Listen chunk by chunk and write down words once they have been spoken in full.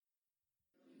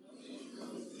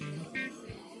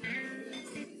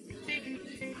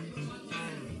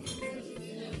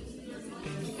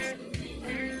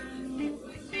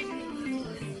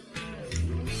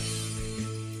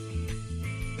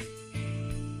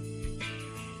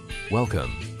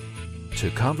Welcome to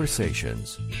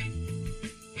Conversations.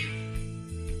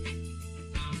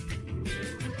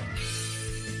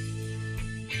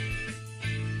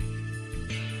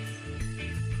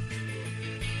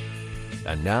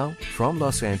 And now, from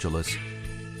Los Angeles,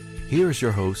 here's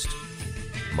your host,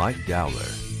 Mike Dowler.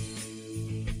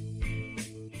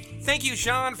 Thank you,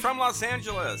 Sean, from Los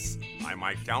Angeles. I'm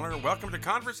Mike Dowler. Welcome to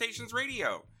Conversations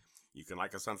Radio. You can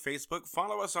like us on Facebook,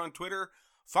 follow us on Twitter,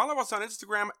 follow us on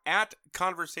Instagram at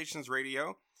Conversations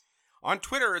Radio. On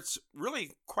Twitter, it's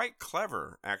really quite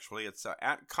clever, actually. It's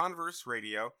at Converse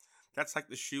Radio. That's like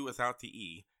the shoe without the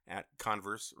E, at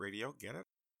Converse Radio. Get it?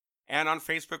 And on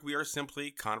Facebook, we are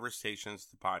simply Conversations,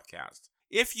 the podcast.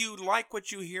 If you like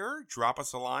what you hear, drop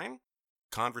us a line,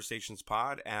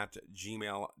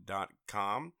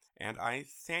 conversationspod@gmail.com, and I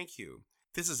thank you.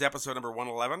 This is episode number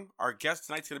 111. Our guest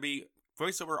tonight's going to be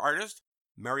voiceover artist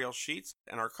Mariel Sheets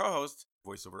and our co-host,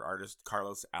 voiceover artist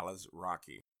Carlos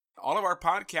Alazraqui. All of our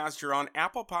podcasts are on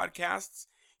Apple Podcasts.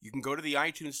 You can go to the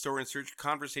iTunes store and search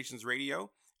Conversations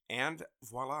Radio, and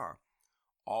voila,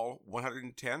 all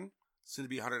 110, soon to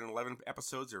be 111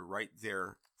 episodes are right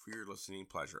there for your listening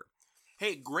pleasure.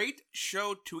 Hey, great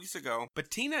show 2 weeks ago.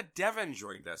 Bettina Devon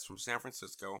joined us from San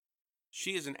Francisco.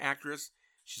 She is an actress.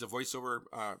 She's a voiceover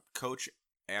coach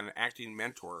and acting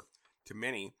mentor to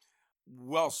many.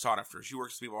 Well sought after. She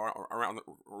works with people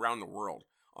around the world,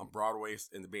 on Broadway,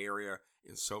 in the Bay Area,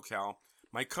 in SoCal.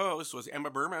 My co-host was Emma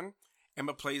Berman.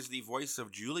 Emma plays the voice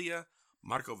of Julia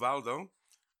Marcovaldo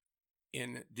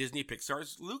in Disney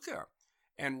Pixar's Luca.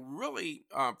 And really,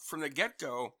 from the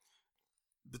get-go,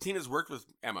 Bettina's worked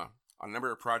with Emma on a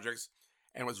number of projects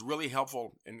and was really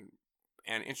helpful and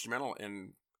instrumental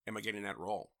in Emma getting that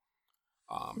role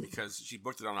because she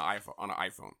booked it on an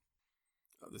iPhone.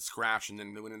 The scratch, and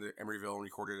then they went into Emeryville and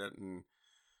recorded it, and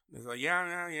they're like,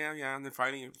 yeah, and then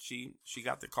finally she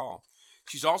got the call.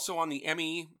 She's also on the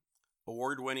Emmy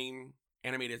award-winning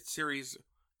animated series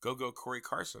Go-Go Corey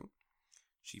Carson.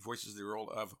 She voices the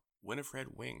role of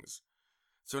Winifred Wings.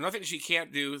 So nothing she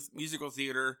can't do, musical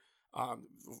theater,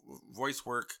 voice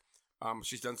work.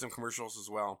 She's done some commercials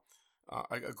as well.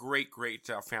 A great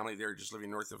family there just living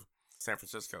north of San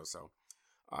Francisco. So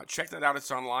check that out.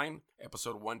 It's online,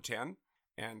 episode 110.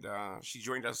 And she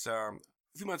joined us a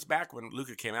few months back when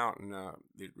Luca came out, and the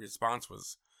response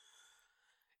was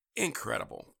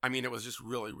incredible. I mean, it was just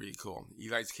really, really cool. You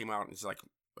guys came out and it's like,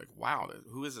 wow,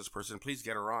 who is this person? Please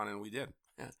get her on, and we did.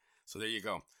 Yeah. So there you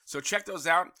go. So check those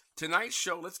out. Tonight's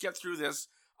show, let's get through this.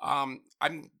 I'm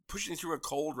pushing through a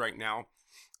cold right now.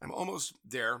 I'm almost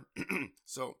there.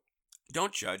 So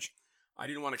don't judge. I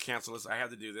didn't want to cancel this. I had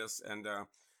to do this, and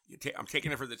I'm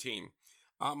taking it for the team.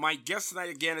 My guest tonight,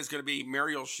 again, is going to be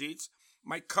Mariel Sheets.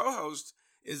 My co-host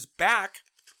is back.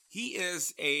 He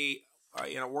is an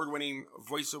award-winning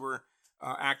voiceover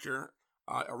actor,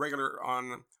 a regular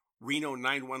on Reno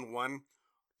 911,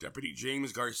 Deputy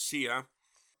James Garcia,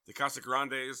 The Casa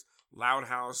Grandes, Loud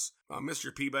House,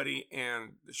 Mr. Peabody,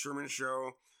 and The Sherman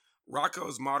Show,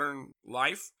 Rocco's Modern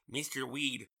Life, Mr.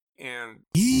 Weed, and...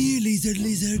 Hey, lizard.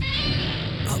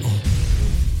 Uh-oh.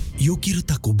 Yo quiero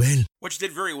Taco Bell. Which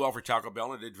did very well for Taco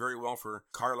Bell, and it did very well for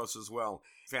Carlos as well.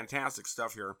 Fantastic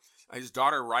stuff here. His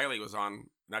daughter Riley was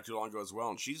on not too long ago as well,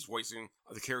 and she's voicing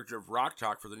the character of Rock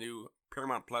Talk for the new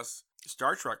Paramount Plus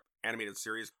Star Trek animated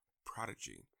series,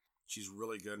 Prodigy. She's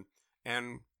really good.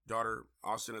 And daughter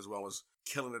Austin as well is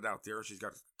killing it out there. She's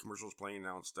got commercials playing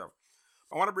now and stuff.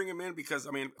 I want to bring him in because,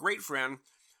 great friend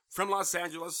from Los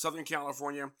Angeles, Southern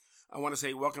California. I want to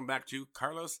say welcome back to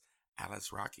Carlos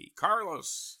Alazraqui.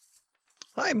 Carlos.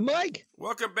 Hi, Mike.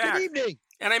 Welcome back. Good evening.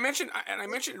 And I mentioned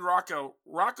Rocco.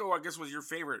 Rocco, I guess, was your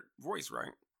favorite voice,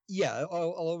 right? Yeah,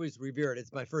 I'll always revere it.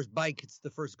 It's my first bike. It's the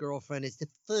first girlfriend. It's the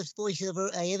first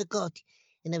voiceover I ever got.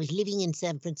 And I was living in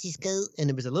San Francisco, and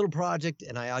it was a little project,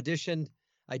 and I auditioned.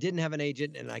 I didn't have an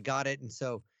agent, and I got it. And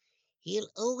so he'll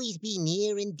always be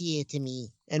near and dear to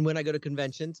me. And when I go to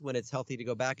conventions, when it's healthy to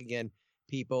go back again,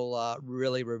 people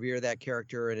really revere that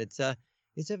character, and it's a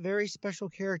very special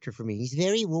character for me. He's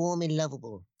very warm and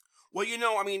lovable. Well, you've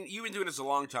been doing this a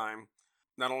long time.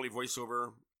 Not only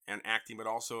voiceover and acting, but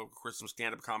also, of course, some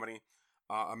stand-up comedy.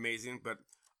 Amazing. But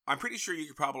I'm pretty sure you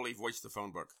could probably voice the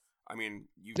phone book.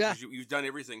 You've done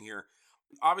everything here.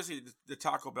 Obviously, the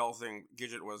Taco Bell thing,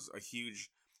 Gidget, was a huge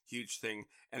thing,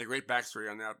 and a great backstory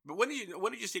on that. But when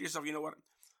did you say to yourself, you know what?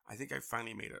 I think I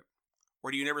finally made it.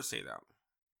 Or do you never say that?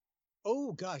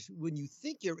 Oh, gosh. When you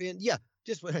think you're in, yeah.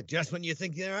 Just when you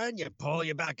think they're in, you pull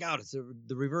you back out. It's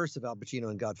the reverse of Al Pacino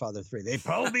in Godfather 3. They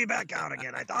pulled me back out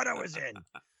again. I thought I was in.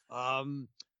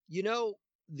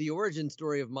 the origin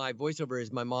story of my voiceover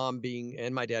is my mom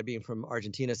and my dad being from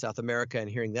Argentina, South America, and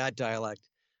hearing that dialect.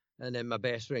 And then my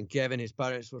best friend Kevin, his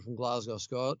parents were from Glasgow,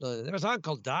 Scotland. There was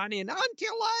Uncle Donnie and Auntie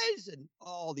Liz and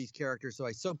all these characters. So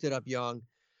I soaked it up young.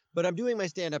 But I'm doing my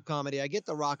stand-up comedy. I get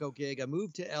the Rocco gig. I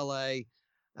moved to L.A.,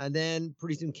 and then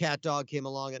pretty soon Cat Dog came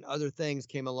along and other things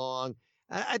came along.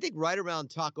 I think right around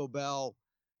Taco Bell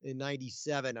in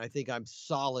 97, I think I'm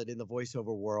solid in the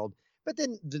voiceover world. But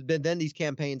then these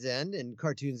campaigns end and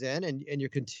cartoons end, and you're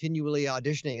continually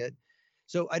auditioning it.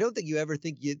 So I don't think you ever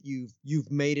think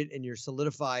you've made it and you're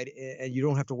solidified and you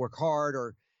don't have to work hard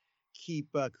or keep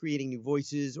creating new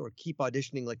voices or keep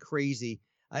auditioning like crazy.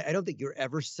 I don't think you're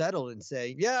ever settled and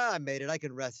say, yeah, I made it. I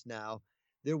can rest now.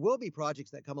 There will be projects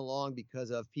that come along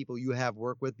because of people you have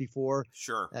worked with before.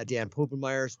 Sure. Dan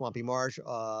Popenmeyer, Swampy Marsh,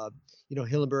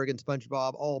 Hillenburg and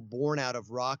SpongeBob, all born out of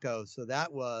Rocco. So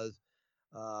that was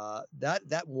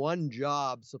that one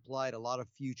job supplied a lot of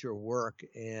future work.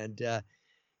 And,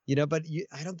 but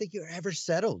I don't think you're ever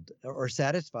settled or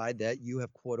satisfied that you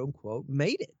have quote unquote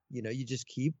made it. You just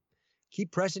keep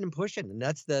pressing and pushing. And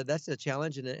that's the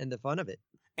challenge and the fun of it.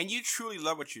 And you truly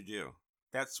love what you do.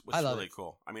 That's what's really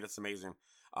cool. I mean, it's amazing.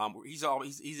 He's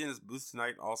in his booth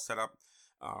tonight, all set up.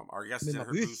 Our guest is in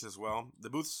her booth as well. The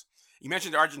booths. You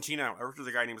mentioned Argentina. I worked with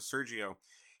a guy named Sergio.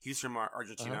 He's from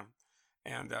Argentina,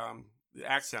 and the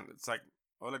accent. It's like,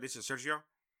 "Hola, this is Sergio.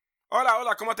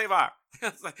 Hola, ¿cómo te va?"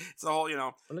 it's a whole,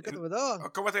 Hola, ¿cómo te va?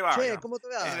 ¿Cómo te va? Che, ¿cómo te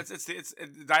va? And it's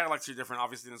the dialects are different,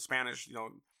 obviously, than Spanish.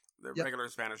 The regular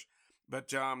Spanish. But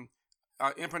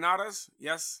empanadas,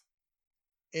 yes.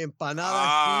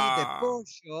 Empanadas de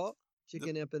pollo.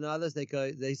 Chicken empanadas,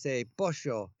 they say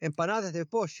pollo. Empanadas de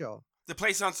pollo. The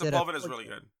place on Sepulveda is really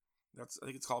good. I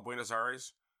think it's called Buenos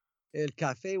Aires. El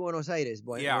Café Buenos Aires.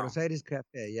 Buenos Aires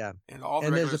Café, yeah. And all the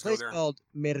and there's a place there. called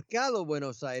Mercado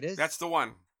Buenos Aires. That's the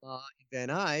one. In Van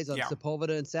Nuys on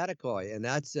Sepulveda and Satakoy. And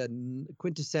that's a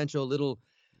quintessential little,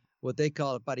 what they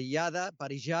call a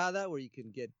parrillada, where you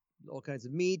can get all kinds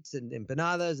of meats and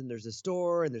empanadas, and there's a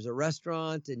store and there's a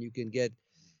restaurant, and you can get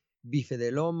bife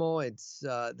de lomo. It's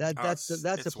that's a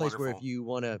place wonderful. where if you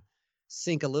want to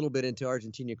sink a little bit into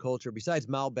Argentinian culture, besides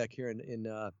Malbec here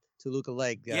in Toluca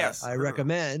Lake, I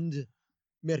recommend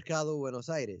Mercado Buenos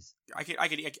Aires. I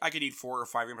could eat 4 or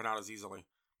 5 empanadas easily.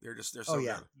 They're so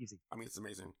good. Easy. I mean, it's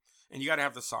amazing, and you got to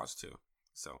have the sauce too.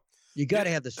 So you got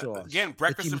to have the sauce. Again,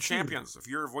 Breakfast of Champions. If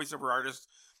you're a voiceover artist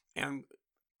and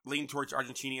lean towards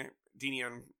Argentinian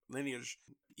lineage,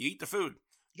 you eat the food.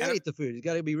 You got to eat the food. You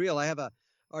got to be real. I have a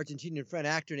Argentinian friend,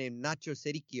 actor named Nacho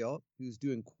Cericchio, who's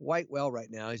doing quite well right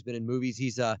now. He's been in movies.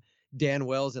 He's Dan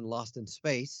Wells in Lost in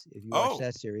Space, if you watch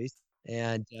that series.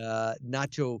 And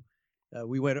Nacho,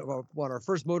 we went on our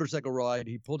first motorcycle ride.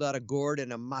 He pulled out a gourd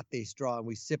and a mate straw, and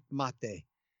we sipped mate.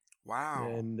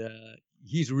 Wow. And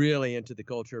he's really into the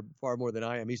culture far more than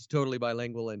I am. He's totally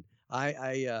bilingual, and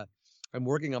I'm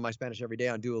working on my Spanish every day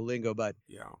on Duolingo, but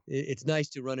it's nice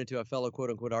to run into a fellow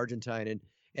quote-unquote Argentine.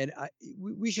 And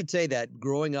we should say that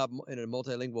growing up in a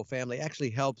multilingual family actually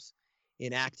helps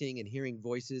in acting and hearing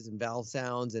voices and vowel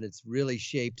sounds, and it's really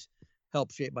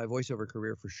helped shape my voiceover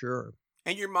career for sure.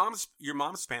 And your mom's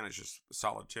Spanish is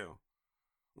solid too,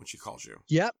 when she calls you.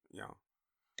 Yep. Yeah.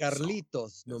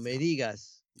 Carlitos, no me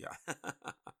digas. Yeah.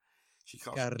 She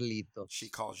calls Carlitos. She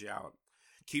calls you out.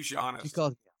 Keeps you honest. She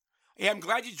calls me out. Hey, I'm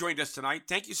glad you joined us tonight.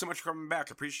 Thank you so much for coming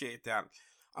back. Appreciate that.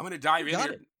 I'm going to dive in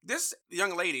here. This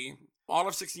young lady, all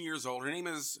of 16 years old, her name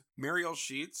is Mariel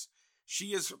Sheets.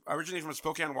 She is originally from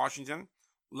Spokane, Washington.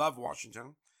 Love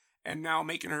Washington. And now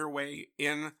making her way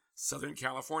in Southern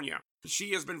California.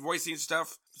 She has been voicing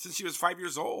stuff since she was 5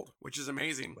 years old, which is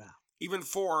amazing. Wow. Even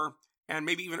 4, and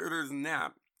maybe even earlier than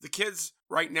that. The kids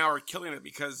right now are killing it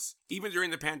because even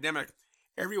during the pandemic,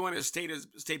 everyone has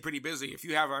stayed pretty busy. If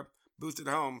you have a booth at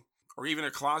home or even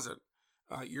a closet,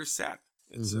 you're set.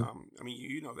 It's I mean,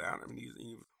 you know that. I mean,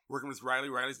 you're working with Riley.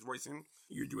 Riley's voicing.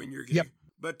 You're doing your gig. Yep.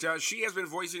 But she has been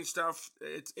voicing stuff.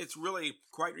 It's really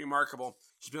quite remarkable.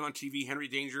 She's been on TV, Henry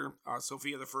Danger,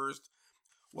 Sophia the First.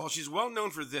 Well, she's well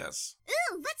known for this.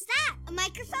 Ooh, what's that? A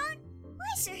microphone? Why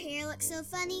does her hair look so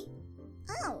funny?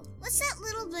 Oh, what's that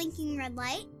little blinking red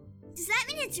light? Does that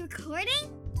mean it's recording?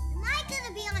 Am I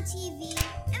gonna be on TV?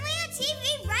 Am I on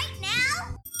TV right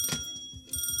now?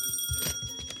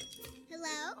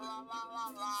 Hello?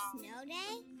 Snow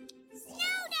day?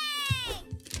 Snow day!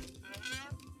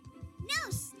 No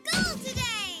school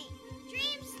today!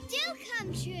 Dreams do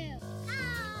come true!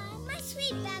 Ah, my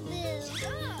sweet Babu!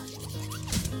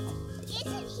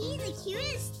 Isn't he the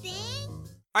cutest thing?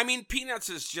 I mean, Peanuts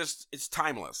is just, it's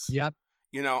timeless. Yep.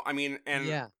 You know, I mean, and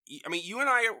I mean, you and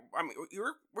I mean,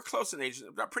 we're close in age,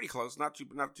 not pretty close, not too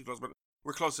close, but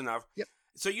We're close enough. Yep.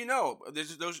 So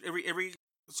there's those every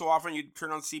so often you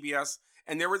turn on CBS,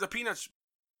 and there were the Peanuts.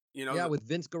 With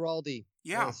Vince Guaraldi.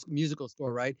 Yeah. Musical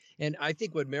score, right? And I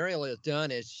think what Mariel has done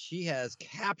is she has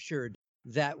captured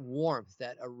that warmth,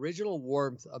 that original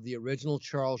warmth of the original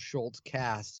Charles Schultz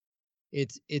cast.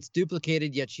 It's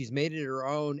duplicated, yet she's made it her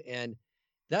own. And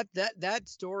that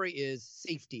story is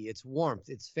safety, it's warmth,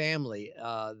 it's family.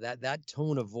 That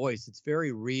tone of voice, it's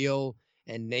very real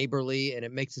and neighborly, and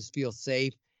it makes us feel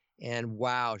safe. And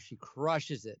wow, she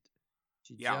crushes it.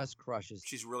 She just crushes.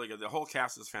 She's really good. The whole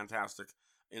cast is fantastic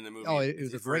in the movie. Oh, it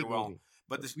was a great movie.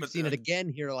 But we've seen it again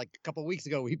here, like a couple of weeks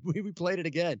ago. We played it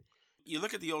again. You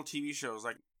look at the old TV shows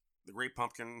like The Great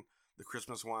Pumpkin, the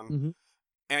Christmas one, Mm-hmm.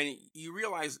 and you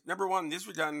realize, number one, these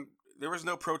were done. There was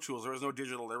no Pro Tools, there was no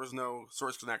digital, there was no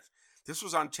Source Connect. This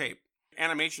was on tape.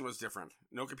 Animation was different.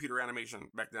 No computer animation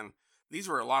back then. These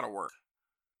were a lot of work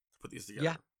to put these together.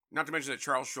 Yeah. Not to mention that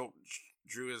Charles Schultz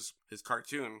drew his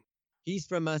cartoon. He's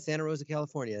from Santa Rosa,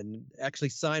 California, and actually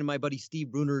signed my buddy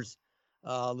Steve Bruner's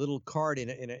little card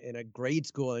in a grade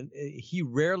school. And he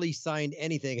rarely signed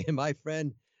anything. And my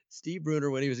friend Steve Bruner,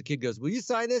 when he was a kid, goes, "Will you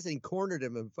sign this?" And he cornered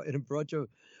him in a bunch of,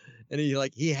 and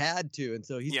he had to. And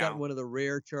so he's got one of the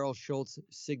rare Charles Schultz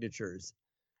signatures.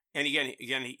 And again,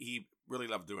 he really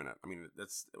loved doing it. I mean,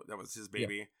 that was his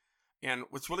baby. Yeah. And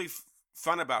what's really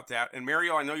fun about that, and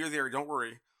Mariel, I know you're there. Don't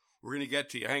worry, we're gonna get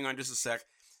to you. Hang on just a sec.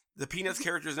 The Peanuts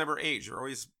characters never age; they're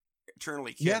always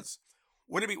eternally kids. Yeah.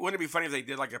 Wouldn't it be funny if they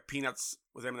did like a Peanuts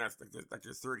with them in their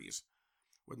 30s?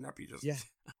 Wouldn't that be just? Yeah.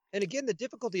 And again, the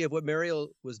difficulty of what Mariel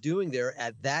was doing there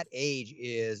at that age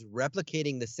is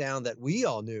replicating the sound that we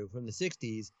all knew from the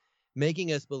 60s,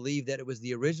 making us believe that it was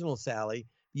the original Sally,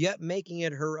 yet making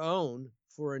it her own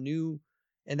for a new.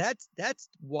 And that's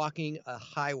walking a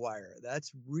high wire.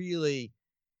 That's really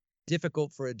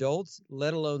difficult for adults,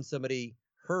 let alone somebody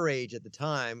her age at the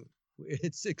time.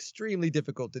 It's extremely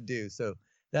difficult to do. So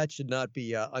that should not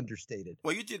be understated.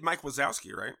 Well, you did Mike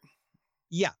Wazowski, right?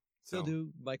 Yeah. Still do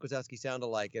Mike Wazowski sound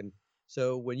alike. And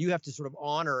so when you have to sort of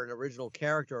honor an original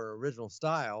character or original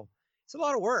style, it's a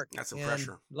lot of work. That's some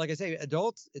pressure. Like I say,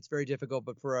 adults, it's very difficult.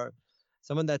 But for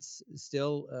someone that's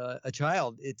still a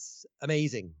child, it's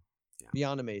amazing. Yeah.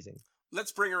 Beyond amazing.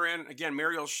 Let's bring her in. Again,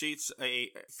 Mariel Sheets,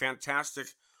 a fantastic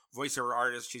voiceover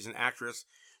artist. She's an actress.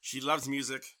 She loves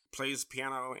music, plays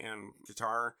piano and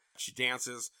guitar. She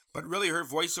dances. But really her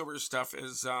voiceover stuff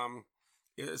is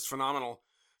phenomenal.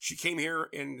 She came here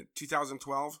in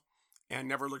 2012 and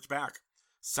never looked back.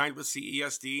 Signed with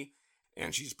CESD,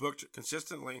 and she's booked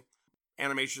consistently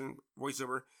animation,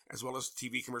 voiceover, as well as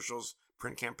TV commercials,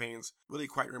 print campaigns. Really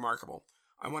quite remarkable.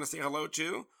 I want to say hello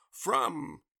to,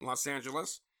 from Los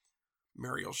Angeles,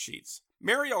 Mariel Sheets.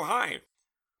 Mariel, hi.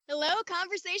 Hello,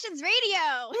 Conversations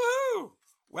Radio. Woo!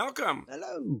 Welcome.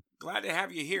 Hello. Glad to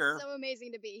have you here. So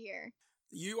amazing to be here.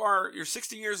 You're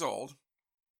 60 years old.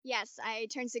 Yes, I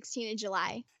turned 16 in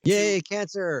July. Yay,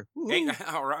 cancer. Hey,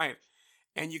 all right.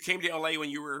 And you came to LA when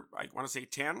you were, I want to say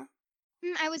 10?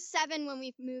 I was 7 when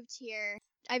we moved here.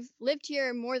 I've lived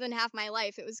here more than half my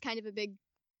life. It was kind of a big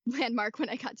landmark when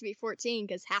I got to be 14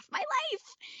 because half my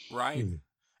life. Right.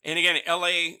 And again,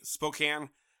 LA, Spokane,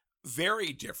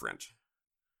 very different.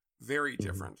 Very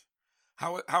different.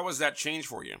 How was that change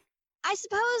for you? I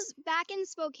suppose back in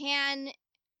Spokane,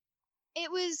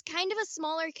 it was kind of a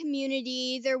smaller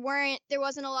community. There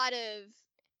wasn't a lot of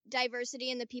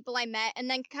diversity in the people I met. And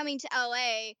then coming to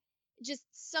LA, just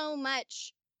so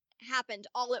much happened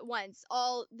all at once,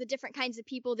 all the different kinds of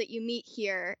people that you meet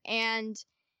here. And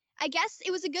I guess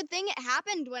it was a good thing it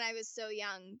happened when I was so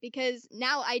young, because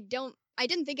now I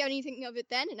didn't think anything of it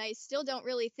then, and I still don't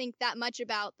really think that much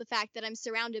about the fact that I'm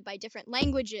surrounded by different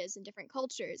languages and different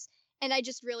cultures, and I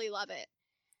just really love it.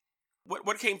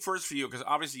 What came first for you? Because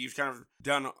obviously you've kind of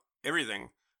done everything.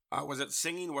 Was it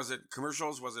singing? Was it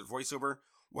commercials? Was it voiceover?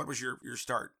 What was your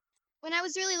start? When I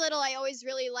was really little, I always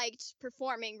really liked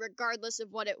performing, regardless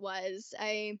of what it was.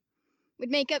 I would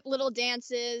make up little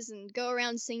dances and go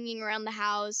around singing around the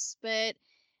house, but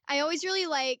I always really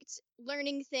liked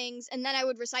learning things, and then I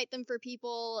would recite them for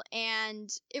people, and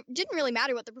it didn't really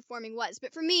matter what the performing was.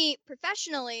 But for me,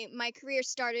 professionally, my career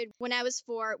started when I was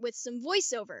 4 with some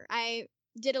voiceover. I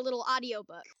did a little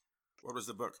audiobook. What was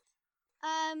the book?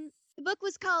 The book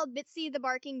was called Bitsy the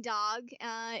Barking Dog.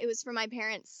 It was for my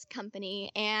parents'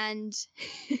 company, and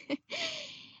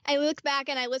I look back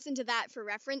and I listen to that for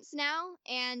reference now,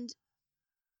 and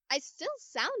I still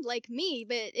sound like me,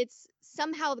 but it's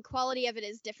somehow the quality of it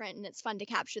is different, and it's fun to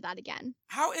capture that again.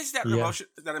 How is that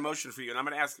emotion for you? And I'm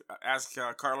going to ask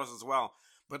Carlos as well.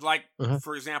 But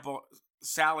for example,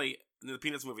 Sally in the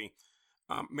Peanuts movie,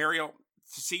 Mariel,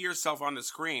 to see yourself on the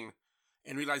screen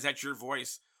and realize that's your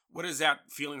voice. What is that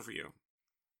feeling for you?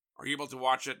 Are you able to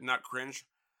watch it and not cringe?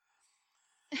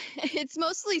 It's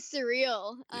mostly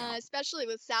surreal, Yeah. especially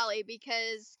with Sally,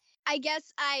 because I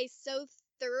guess I so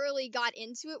thoroughly got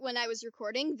into it when I was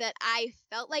recording that I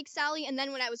felt like Sally, and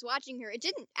then when I was watching her, it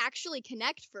didn't actually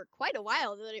connect for quite a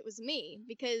while that it was me,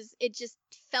 because it just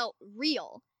felt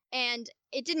real, and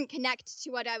it didn't connect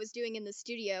to what I was doing in the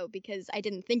studio because I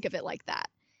didn't think of it like that.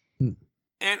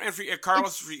 And for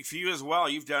Carlos, for you as well,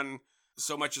 you've done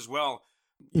so much as well.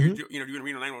 You're doing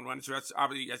Reno 911, so that's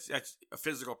obviously that's a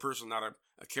physical person, not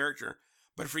a character.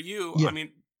 But for you, Yeah. I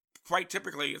mean, quite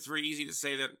typically, it's very easy to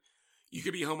say that you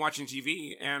could be home watching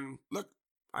TV and look,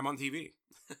 I'm on TV.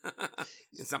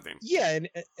 It's something. Yeah,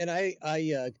 and I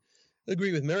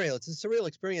agree with Mariel. It's a surreal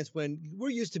experience when we're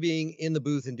used to being in the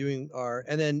booth and doing our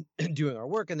doing our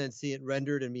work and then see it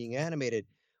rendered and being animated.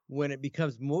 When it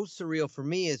becomes most surreal for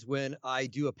me is when I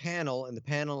do a panel and the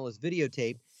panel is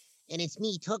videotaped and it's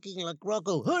me talking like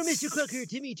Rocco. Hi, Mr. Crocker,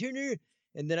 Timmy Turner.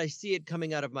 And then I see it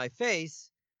coming out of my face.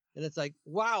 And it's like,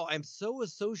 wow, I'm so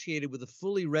associated with a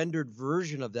fully rendered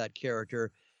version of that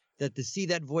character that to see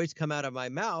that voice come out of my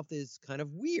mouth is kind of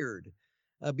weird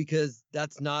because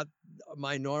that's not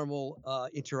my normal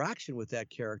interaction with that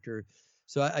character.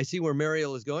 So I see where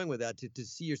Mariel is going with that to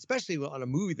see, especially on a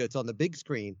movie that's on the big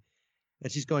screen.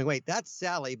 And she's going, wait, that's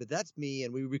Sally, but that's me.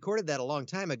 And we recorded that a long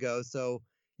time ago. So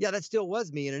yeah, that still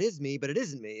was me and it is me, but it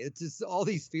isn't me. It's just all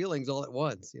these feelings all at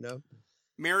once, you know?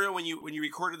 Mario, when you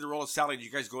recorded the role of Sally, did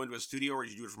you guys go into a studio or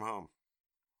did you do it from home?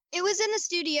 It was in the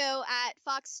studio at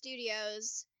Fox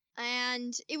Studios,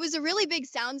 and it was a really big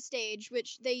soundstage,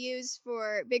 which they use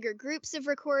for bigger groups of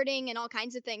recording and all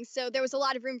kinds of things. So there was a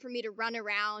lot of room for me to run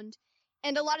around,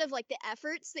 and a lot of like the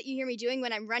efforts that you hear me doing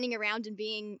when I'm running around and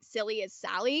being silly as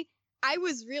Sally, I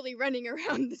was really running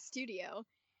around the studio.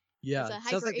 Yeah, As a it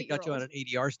sounds like they got you on hyper an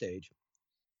ADR stage.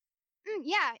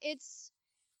 Yeah,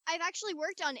 I've actually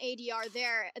worked on ADR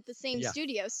there at the same Yeah.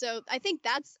 studio, so I think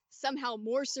that's somehow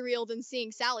more surreal than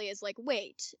seeing Sally as like,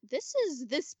 wait, this is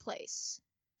this place.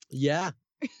 Yeah,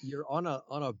 you're on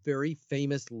a very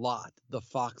famous lot, the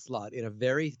Fox lot, in a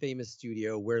very famous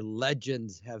studio where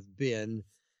legends have been.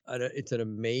 It's an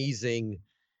amazing,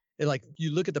 and like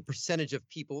you look at the percentage of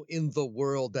people in the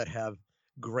world that have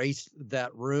graced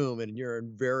that room, and you're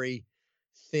in very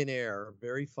thin air,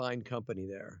 very fine company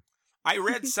there. I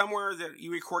read somewhere that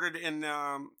you recorded in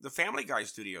the Family Guy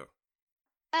studio.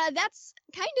 That's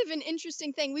kind of an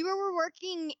interesting thing. We were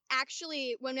working,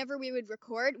 actually, whenever we would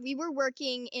record, we were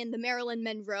working in the Marilyn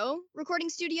Monroe recording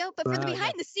studio, but for the Ah, yeah.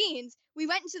 behind the scenes, we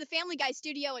went into the Family Guy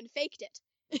studio and faked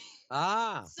it.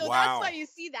 Ah, So Wow. that's why you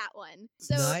see that one.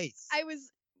 So nice.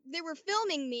 they were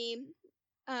filming me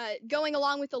going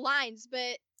along with the lines,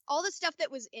 but all the stuff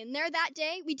that was in there that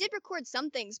day, we did record some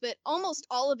things, but almost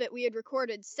all of it we had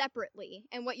recorded separately,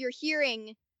 and what you're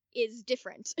hearing is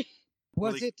different.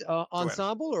 Was Really- it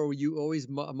ensemble or were you always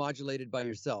modulated by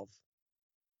yourself?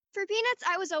 For Peanuts,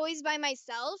 I was always by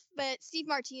myself, but Steve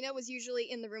Martino was usually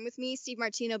in the room with me, Steve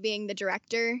Martino being the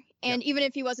director. And even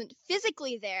if he wasn't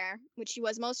physically there, which he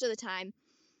was most of the time,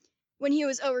 when he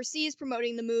was overseas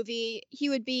promoting the movie, he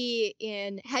would be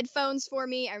in headphones for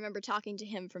me. I remember talking to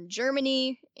him from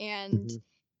Germany, and Mhm.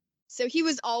 so he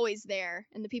was always there.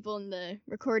 And the people in the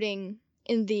recording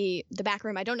in the back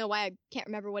room, I don't know why I can't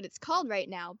remember what it's called right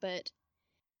now, but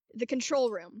the control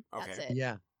room. That's Okay. it.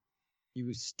 Yeah.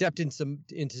 You stepped into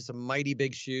some mighty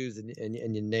big shoes and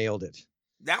you nailed it.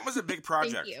 That was a big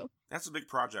project. Thank you. That's a big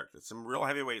project. Some real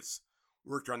heavyweights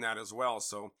worked on that as well.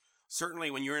 So certainly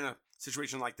when you're in a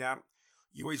situation like that,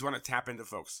 you always want to tap into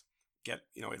folks, get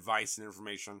advice and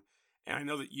information. And I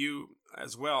know that you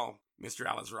as well, Mr.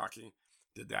 Alizraki,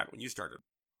 did that when you started.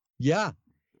 Yeah.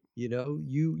 You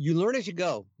learn as you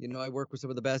go. I work with some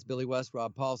of the best, Billy West,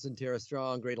 Rob Paulson, Tara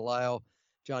Strong, Grey DeLisle,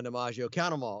 John DiMaggio,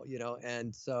 count them all,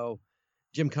 and so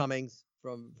Jim Cummings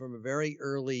from a very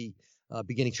early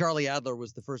beginning. Charlie Adler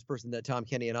was the first person that Tom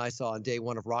Kenny and I saw on day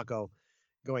one of Rocco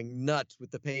going nuts with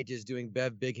the pages doing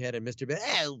Bev Big Head and Mr. Bev.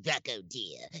 Oh, Rocco,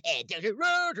 dear. Don't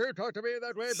you talk to me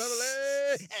that way,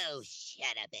 Beverly? Oh,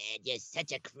 shut up, Ed. You're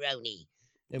such a crony.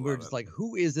 And we're Love just it. like,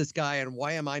 who is this guy and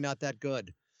why am I not that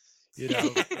good?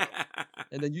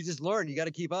 And then you just learn. You got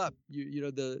to keep up.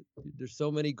 There's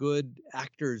so many good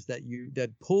actors that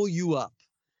pull you up,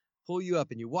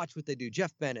 and you watch what they do.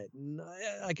 Jeff Bennett. And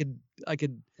I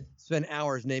could spend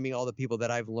hours naming all the people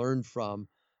that I've learned from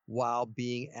while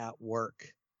being at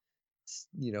work.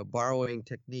 Borrowing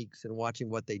techniques and watching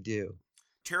what they do.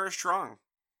 Tara Strong.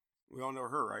 We all know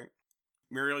her, right?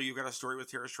 Muriel, you got a story with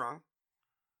Tara Strong?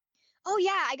 Oh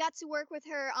yeah, I got to work with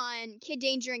her on Kid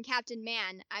Danger and Captain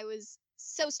Man. I was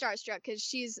so starstruck because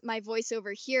she's my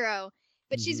voiceover hero,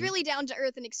 but she's Mhm. really down to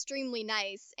earth and extremely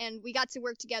nice. And we got to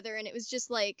work together, and it was just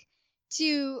like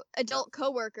two adult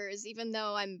coworkers, even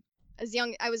though I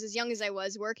was as young as I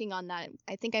was working on that.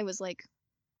 I think I was like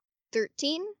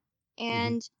 13,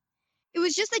 and it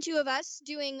was just the two of us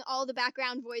doing all the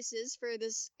background voices for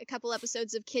a couple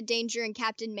episodes of Kid Danger and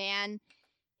Captain Man.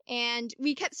 And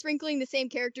we kept sprinkling the same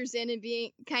characters in and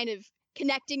being kind of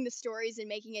connecting the stories and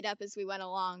making it up as we went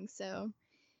along. So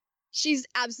she's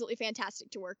absolutely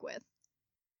fantastic to work with.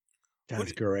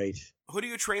 That's great. Who do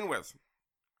you train with?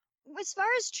 As far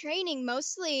as training,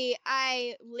 mostly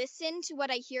I listen to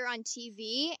what I hear on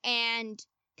TV and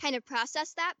kind of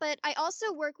process that, but I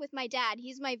also work with my dad.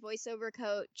 He's my voiceover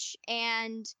coach,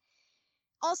 and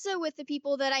also with the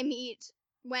people that I meet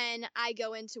when I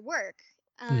go into work.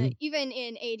 Even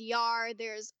in ADR,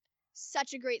 there's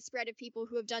such a great spread of people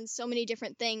who have done so many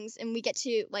different things, and we get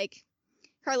to, like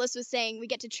Carlos was saying, we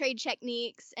get to trade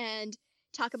techniques and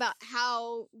talk about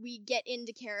how we get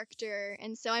into character,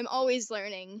 and so I'm always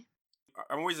learning.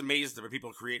 I'm always amazed when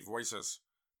people create voices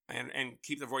and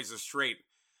keep the voices straight,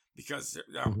 because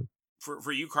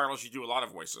for you, Carlos, you do a lot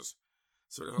of voices,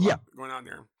 so there's a lot going on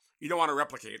there. You don't want to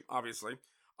replicate, obviously.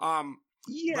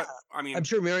 But, I mean, I'm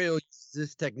sure Mario uses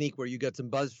this technique where you got some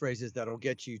buzz phrases that'll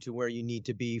get you to where you need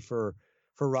to be for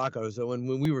Rocco. So when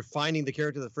we were finding the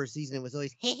character the first season, it was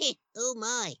always, hey, oh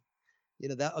my. You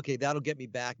know, that'll get me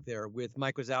back there. With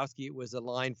Mike Wazowski, it was a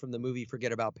line from the movie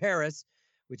Forget About Paris,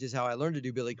 which is how I learned to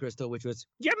do Billy Crystal, which was,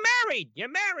 you're married.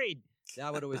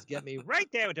 That would always get me right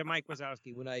there to Mike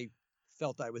Wazowski when I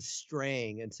felt I was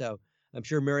straying. And so I'm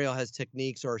sure Mariel has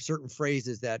techniques or certain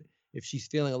phrases that if she's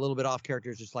feeling a little bit off character,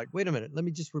 it's just like, wait a minute, let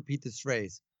me just repeat this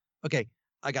phrase. Okay,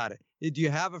 I got it. Do you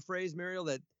have a phrase, Mariel,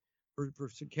 that for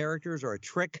characters or a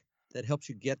trick that helps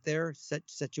you get there,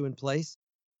 set you in place?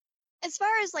 As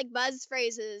far as like buzz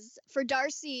phrases, for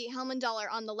Darcy Helmendaller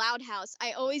on The Loud House,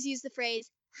 I always use the phrase,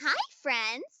 hi,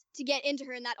 friends, to get into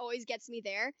her, and that always gets me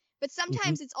there. But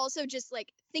sometimes it's also just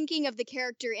like thinking of the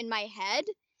character in my head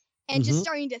and just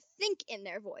starting to think in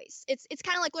their voice. It's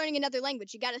kind of like learning another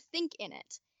language. You got to think in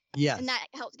it. Yes. And that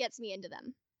gets me into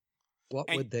them. What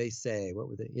would they say?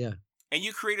 Yeah. And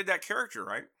you created that character,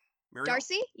 right, Mariel?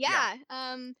 Darcy? Yeah.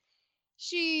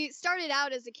 She started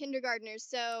out as a kindergartner,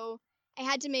 so I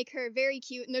had to make her very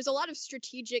cute. And there's a lot of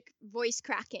strategic voice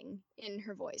cracking in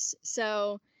her voice.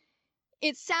 So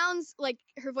it sounds like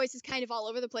her voice is kind of all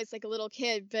over the place like a little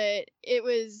kid, but it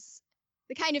was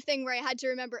the kind of thing where I had to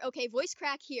remember, okay, voice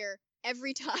crack here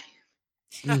every time.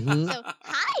 So,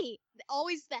 hi!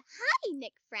 Always the hi,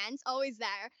 Nick friends, always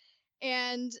there.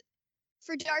 And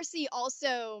for Darcy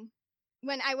also,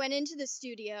 when I went into the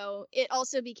studio, it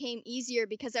also became easier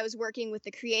because I was working with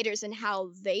the creators and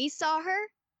how they saw her.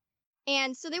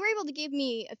 And so they were able to give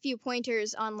me a few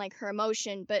pointers on like her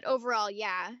emotion, but overall,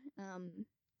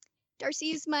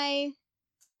 Darcy's my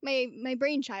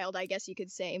brainchild, I guess you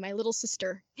could say, my little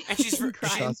sister. And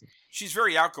she's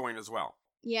very outgoing as well.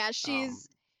 Yeah,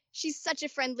 she's such a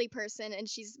friendly person, and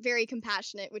she's very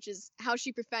compassionate, which is how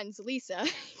she befriends Lisa,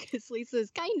 because Lisa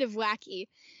is kind of wacky.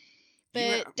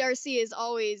 But Darcy is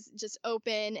always just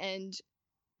open and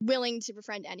willing to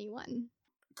befriend anyone.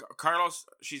 Carlos,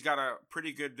 she's got a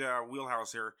pretty good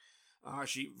wheelhouse here.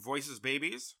 She voices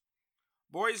babies,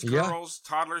 boys, girls,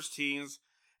 toddlers, teens,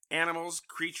 animals,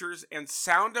 creatures, and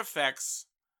sound effects.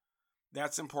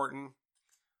 That's important.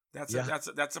 That's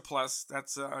a plus.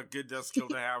 That's a good skill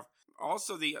to have.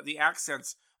 Also, the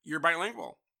accents. You're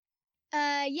bilingual.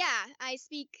 Yeah, I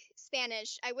speak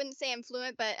Spanish. I wouldn't say I'm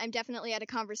fluent, but I'm definitely at a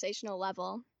conversational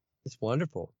level. That's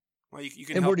wonderful. Well, you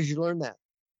can. And where did you learn that?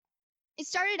 It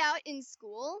started out in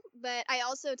school, but I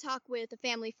also talk with a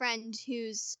family friend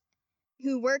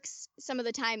who works some of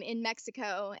the time in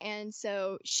Mexico, and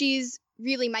so she's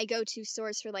really my go-to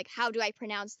source for like, how do I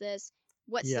pronounce this?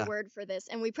 What's the word for this?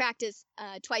 And we practice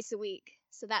twice a week,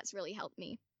 so that's really helped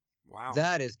me. Wow.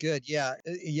 That is good. Yeah.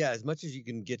 As much as you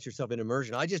can get yourself in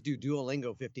immersion. I just do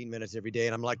Duolingo 15 minutes every day,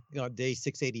 and I'm like day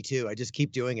 682. I just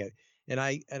keep doing it.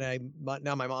 And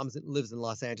now my mom lives in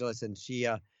Los Angeles, and she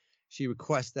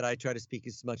requests that I try to speak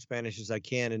as much Spanish as I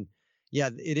can. And yeah,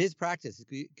 it is practice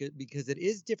because it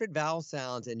is different vowel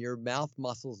sounds, and your mouth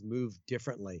muscles move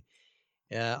differently.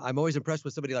 I'm always impressed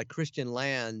with somebody like Christian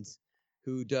Lands,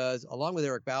 who does, along with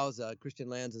Eric Bauza, Christian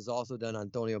Lands has also done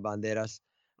Antonio Banderas.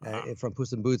 From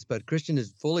Puss in Boots, but Christian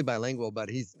is fully bilingual,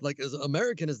 but he's like as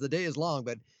American as the day is long.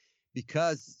 But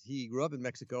because he grew up in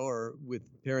Mexico or with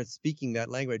parents speaking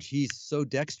that language, he's so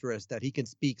dexterous that he can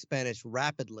speak Spanish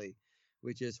rapidly,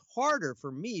 which is harder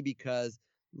for me because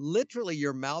literally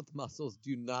your mouth muscles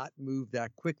do not move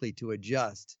that quickly to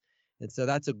adjust. And so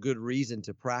that's a good reason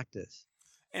to practice.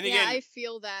 And Yeah, again, I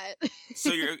feel that.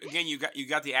 so you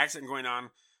got the accent going on,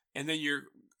 and then you're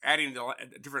adding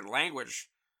a different language.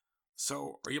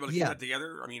 So are you able to keep that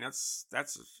together? I mean, that's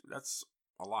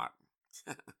a lot.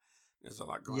 There's a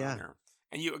lot going on there.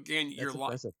 And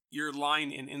your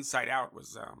line in Inside Out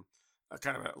was a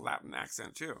kind of a Latin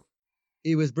accent too.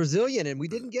 It was Brazilian, and we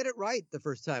didn't get it right the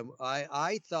first time.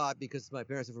 I thought, because my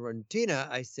parents are from Argentina,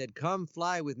 I said, "Come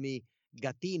fly with me,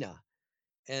 gatina,"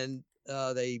 and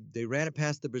they ran it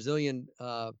past the Brazilian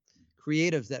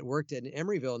creatives that worked in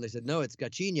Emeryville, and they said, "No, it's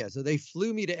gachinha." So they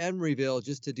flew me to Emeryville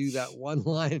just to do that one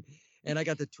line, and I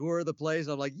got to tour the place.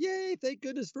 I'm like, "Yay! Thank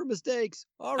goodness for mistakes."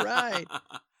 All right,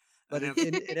 but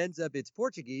it ends up it's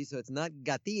Portuguese, so it's not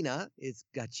gatina, it's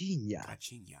gachinha.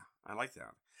 Gachinha. I like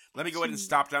that. Let me go ahead and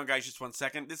stop down, guys, just 1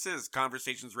 second. This is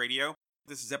Conversations Radio.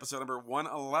 This is episode number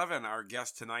 111. Our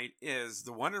guest tonight is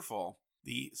the wonderful,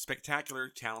 the spectacular,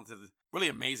 talented, really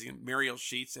amazing Mariel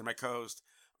Sheets, and my co-host,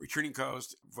 returning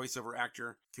co-host, voiceover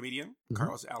actor, comedian,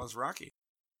 Carlos Alazraqui.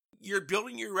 You're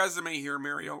building your resume here,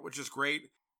 Mariel, which is great.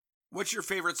 What's your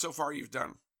favorite so far you've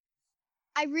done?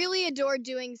 I really adore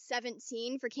doing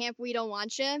 17 for Camp We Don't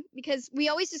Wantcha because we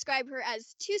always describe her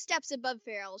as 2 steps above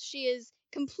Farrell. She is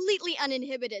completely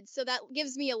uninhibited, so that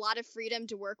gives me a lot of freedom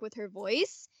to work with her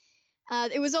voice.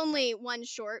 It was only one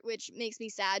short, which makes me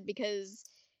sad because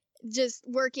just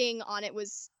working on it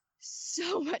was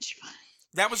so much fun.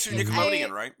 That was through Nickelodeon,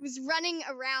 right? I was running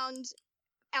around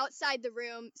outside the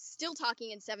room, still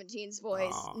talking in 17's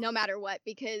voice, no matter what,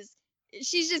 because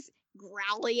she's just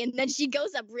growly, and then she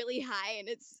goes up really high, and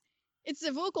it's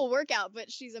a vocal workout, but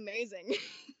she's amazing.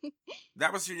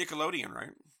 That was through Nickelodeon,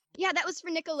 right? Yeah, that was for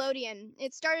Nickelodeon.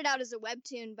 It started out as a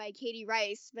webtoon by Katie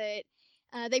Rice, but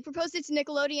they proposed it to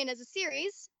Nickelodeon as a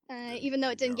series. Even though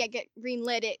it didn't get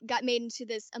greenlit, it got made into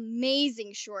this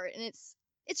amazing short, and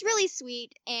it's really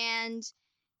sweet. And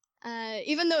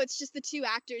even though it's just the 2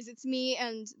 actors, it's me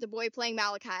and the boy playing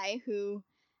Malachi, who,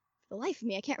 for the life of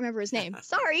me, I can't remember his name.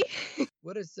 Sorry.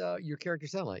 What does your character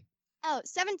sound like? Oh,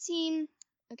 17.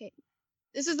 Okay,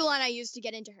 this is the line I used to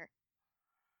get into her.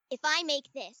 If I make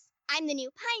this, I'm the new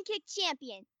Pine Kick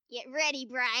champion. Get ready,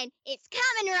 Brian. It's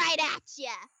coming right at ya.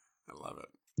 I love it.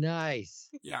 Nice.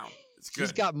 Yeah, it's good.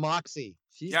 She's got moxie.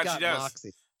 She's got she does.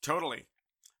 moxie. Totally.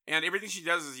 And everything she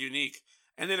does is unique.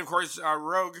 And then, of course,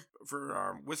 Rogue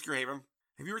for Whisker Haven.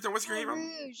 Have you worked on Whisker Haven?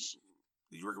 Rouge.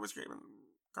 Did you work at Whisker Haven,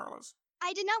 Carlos?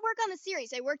 I did not work on the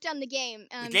series. I worked on the game.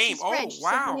 The game? She's French,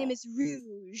 wow. So her name is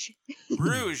Rouge.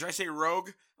 Rouge. I say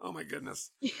Rogue. Oh, my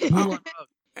goodness. Oh,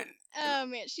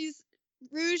 man.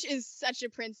 Rouge is such a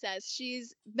princess.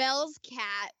 She's Belle's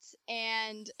cat,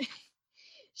 and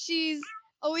she's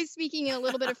always speaking in a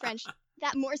little bit of French.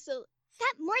 That morsel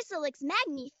looks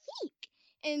magnifique.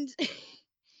 And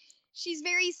she's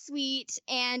very sweet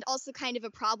and also kind of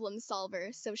a problem solver,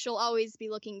 so she'll always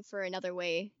be looking for another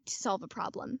way to solve a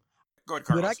problem. Go ahead,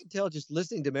 Carlos. What I can tell just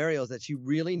listening to Mariel is that she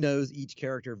really knows each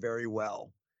character very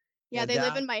well. Yeah, they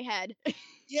live in my head.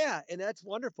 Yeah, and that's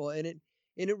wonderful. And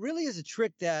it really is a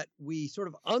trick that we sort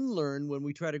of unlearn when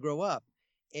we try to grow up.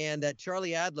 And that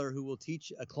Charlie Adler, who will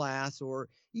teach a class, or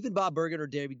even Bob Bergen or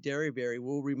David Derryberry,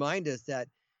 will remind us that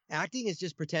acting is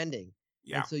just pretending.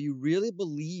 Yeah. And so you really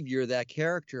believe you're that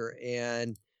character.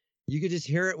 And you can just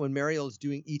hear it when Mariel is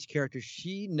doing each character.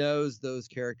 She knows those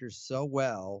characters so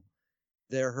well.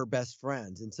 They're her best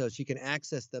friends. And so she can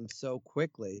access them so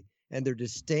quickly. And they're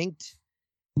distinct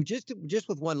just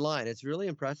with one line. It's really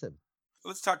impressive.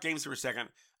 Let's talk games for a second.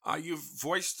 You've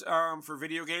voiced for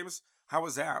video games. How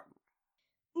was that?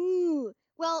 Ooh,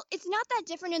 well, it's not that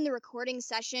different in the recording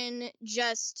session,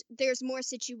 just there's more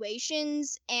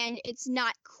situations and it's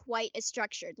not quite as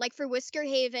structured. Like for Whisker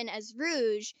Haven as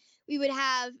Rouge, we would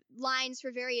have lines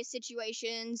for various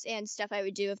situations and stuff I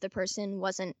would do if the person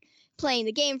wasn't playing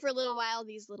the game for a little while,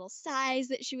 these little sighs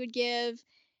that she would give.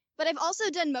 But I've also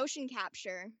done motion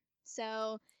capture,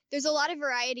 so there's a lot of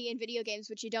variety in video games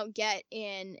which you don't get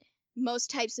in most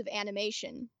types of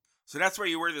animation. So that's why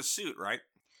you wear the suit, right?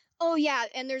 Oh, yeah,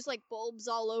 and there's, like, bulbs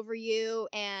all over you,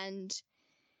 and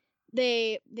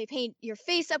they paint your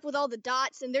face up with all the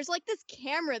dots, and there's, like, this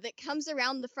camera that comes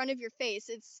around the front of your face.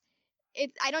 It's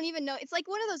I don't even know. It's like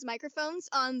one of those microphones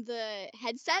on the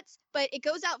headsets, but it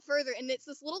goes out further, and it's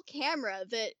this little camera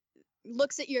that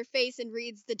looks at your face and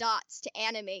reads the dots to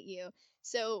animate you.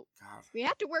 So we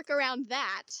have to work around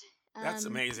that. That's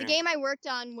amazing. The game I worked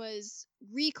on was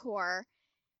Recore,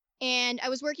 and I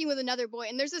was working with another boy,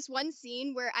 and there's this one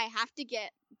scene where I have to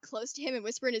get close to him and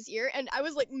whisper in his ear, and I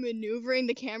was like maneuvering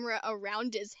the camera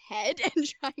around his head and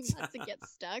trying not to get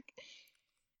stuck.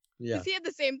 Yeah. Because he had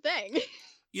the same thing.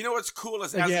 You know what's cool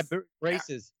is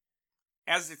braces.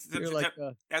 as You're like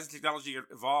as the technology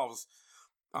evolves,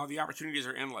 the opportunities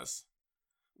are endless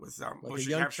with like a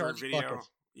motion young capture and Charles video. Bucket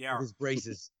Yeah. with his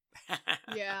braces.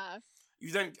 Yeah.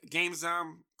 You've done games,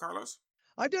 Carlos?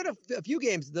 I've done a few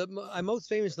games. I'm most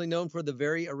famously known for the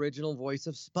very original voice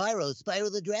of Spyro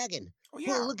the Dragon. Oh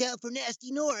yeah. Oh, look out for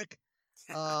Nasty Nork.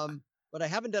 But I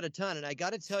haven't done a ton, and I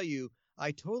got to tell you,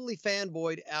 I totally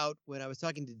fanboyed out when I was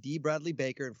talking to D. Bradley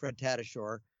Baker and Fred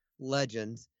Tatasciore,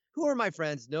 legends, who are my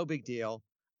friends, no big deal.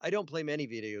 I don't play many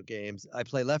video games. I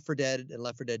play Left 4 Dead and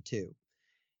Left 4 Dead 2.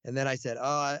 And then I said,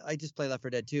 oh, I just play Left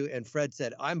 4 Dead 2. And Fred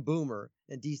said, I'm Boomer.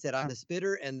 And D said, I'm the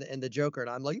Spitter and the Joker. And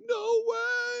I'm like, no way.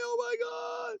 Oh, my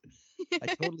God.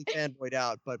 I totally fanboyed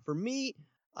out. But for me,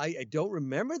 I don't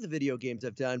remember the video games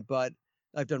I've done, but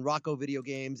I've done Rocco video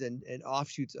games and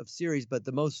offshoots of series. But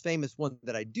the most famous one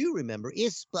that I do remember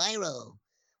is Spyro.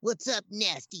 What's up,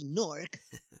 Nasty Nork?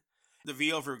 The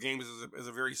VO for games is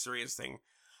a very serious thing.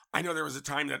 I know there was a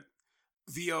time that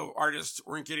VO artists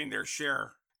weren't getting their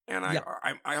share. And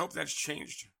I hope that's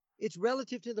changed. It's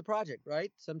relative to the project,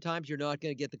 right? Sometimes you're not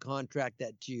going to get the contract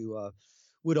that you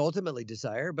would ultimately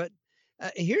desire. But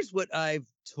here's what I've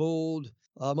told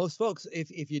most folks: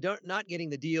 if you're not getting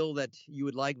the deal that you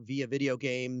would like via video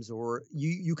games, or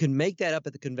you can make that up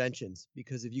at the conventions.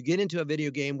 Because if you get into a video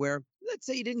game where, let's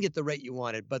say, you didn't get the rate you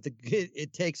wanted, but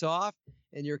it takes off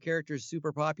and your character is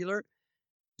super popular,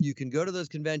 you can go to those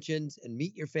conventions and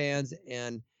meet your fans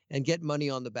and get money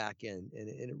on the back end. And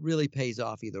it really pays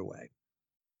off either way.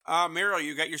 Meryl,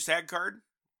 you got your SAG card?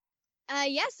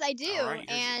 Yes, I do. Right,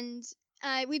 and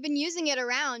we've been using it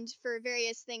around for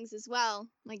various things as well,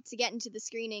 like to get into the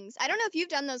screenings. I don't know if you've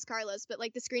done those, Carlos, but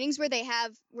like the screenings where the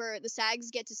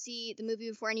SAGs get to see the movie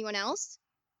before anyone else.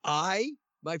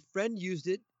 My friend used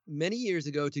it many years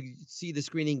ago to see the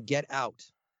screening Get Out.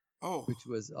 Oh. Which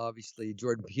was obviously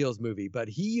Jordan Peele's movie. But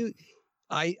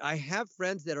I have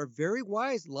friends that are very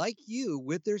wise, like you,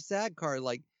 with their SAG card.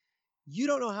 Like, you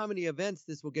don't know how many events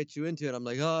this will get you into. And I'm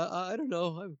like, I don't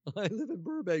know. I live in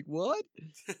Burbank. What?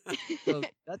 So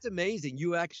that's amazing.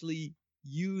 You actually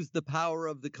use the power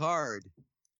of the card.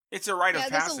 It's a rite of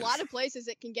passage. There's a lot of places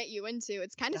it can get you into.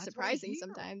 It's kind of surprising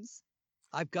sometimes.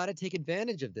 I've got to take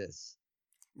advantage of this.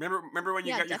 Remember when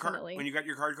you got definitely.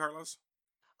 your card, Carlos?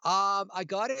 I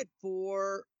got it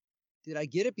for. Did I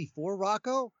get it before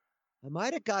Rocco? I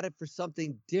might have got it for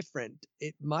something different.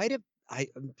 It might have.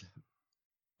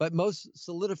 But most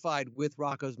solidified with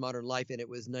Rocco's Modern Life, and it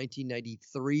was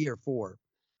 1993 or 4.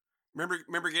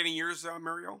 Remember getting yours,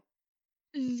 Muriel?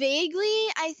 Vaguely.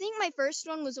 I think my first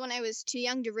one was when I was too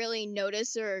young to really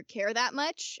notice or care that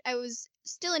much. I was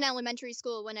still in elementary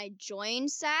school when I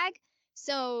joined SAG,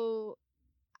 so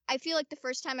I feel like the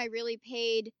first time I really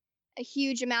paid a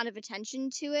huge amount of attention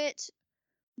to it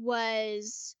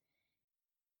was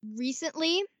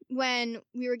recently when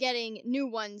we were getting new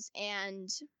ones and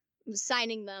was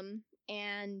signing them,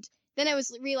 and then I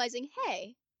was realizing,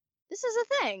 hey, this is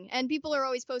a thing, and people are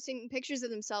always posting pictures of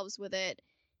themselves with it,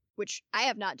 which I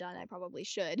have not done. I probably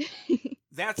should.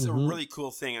 That's a really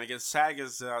cool thing, and I guess SAG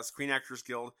is Screen Actors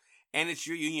Guild, and it's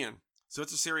your union, so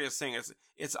it's a serious thing.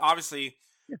 It's obviously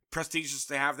prestigious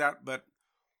to have that, but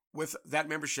with that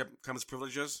membership comes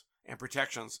privileges and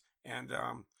protections, and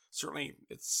certainly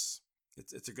it's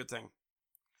a good thing.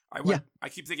 I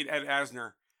keep thinking Ed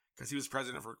Asner, because he was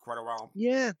president for quite a while.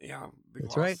 Yeah, big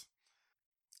that's loss. right.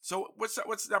 So what's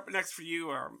up next for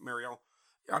you, Mariel?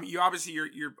 You're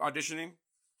auditioning.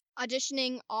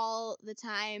 Auditioning all the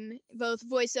time, both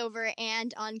voiceover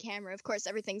and on camera. Of course,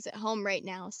 everything's at home right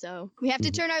now, so we have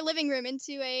to turn our living room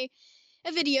into a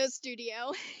video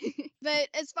studio. But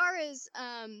as far as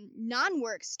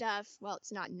non-work stuff, well,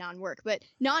 it's not non-work, but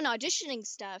non-auditioning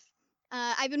stuff,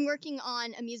 I've been working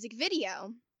on a music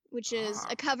video, which is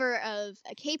a cover of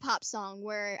a K-pop song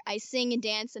where I sing and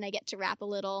dance and I get to rap a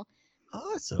little.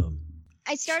 Awesome.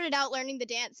 I started out learning the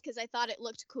dance because I thought it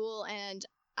looked cool and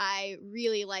I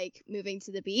really like moving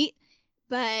to the beat.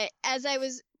 But as I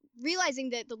was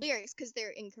realizing that the lyrics, because they're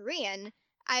in Korean,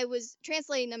 I was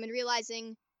translating them and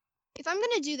realizing if I'm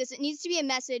going to do this, it needs to be a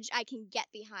message I can get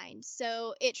behind.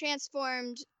 So it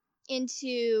transformed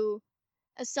into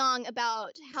a song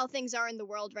about how things are in the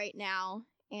world right now,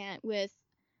 and with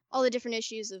all the different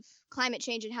issues of climate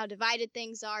change and how divided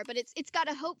things are, but it's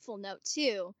got a hopeful note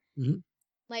too. Mm-hmm.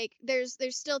 Like there's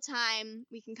still time,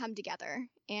 we can come together,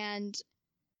 and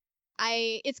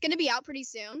it's going to be out pretty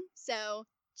soon, so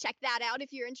check that out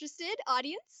if you're interested,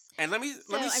 audience. And I'm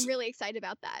really excited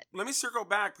about that. Let me circle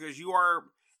back, because you are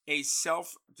a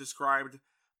self-described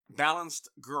balanced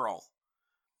girl.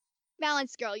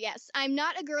 Balanced girl, yes. I'm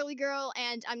not a girly girl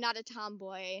and I'm not a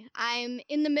tomboy. I'm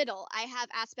in the middle. I have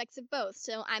aspects of both,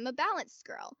 so I'm a balanced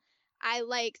girl. I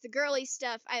like the girly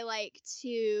stuff.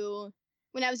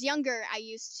 When I was younger, I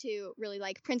used to really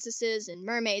like princesses and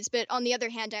mermaids, but on the other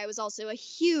hand, I was also a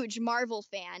huge Marvel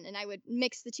fan, and I would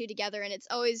mix the two together, and it's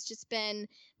always just been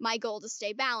my goal to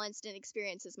stay balanced and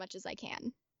experience as much as I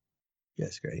can.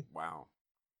 Yes, great. Wow.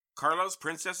 Carlos,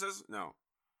 princesses? No.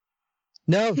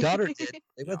 No, daughter did.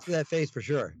 They went through that phase for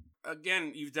sure.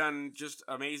 Again, you've done just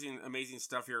amazing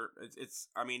stuff here. It's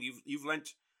I mean, you've lent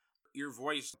your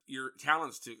voice, your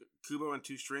talents to Kubo and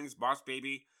Two Strings, Boss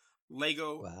Baby,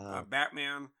 Lego, Wow.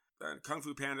 Batman, Kung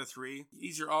Fu Panda 3.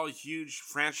 These are all huge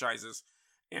franchises.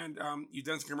 And you've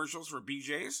done some commercials for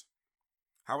BJ's.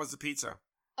 How was the pizza?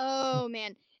 Oh,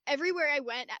 man. Everywhere I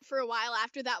went for a while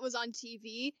after that was on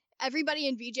TV, everybody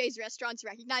in VJ's restaurants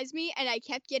recognized me, and I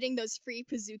kept getting those free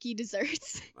Pizookie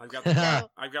desserts. I've got the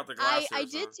I've got the glass I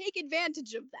here, did take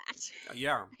advantage of that.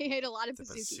 yeah. I ate a lot of The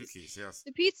Pizookies. Pizookies, yes.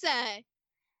 The pizza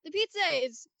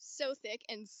is so thick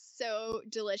and so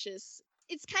delicious.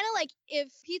 It's kind of like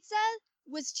if pizza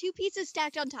was two pizzas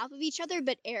stacked on top of each other,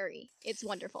 but airy. It's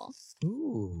wonderful.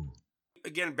 Ooh.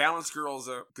 Again, Balanced Girl is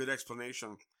a good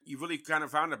explanation. You really kind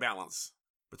of found a balance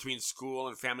between school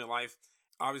and family life.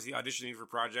 Obviously, auditioning for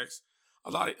projects.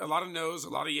 A lot of no's, a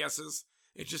lot of yeses.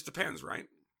 It just depends, right?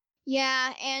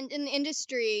 Yeah, and in the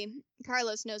industry,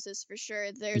 Carlos knows this for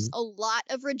sure, there's a lot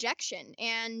of rejection,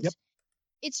 and Yep.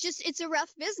 it's a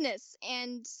rough business.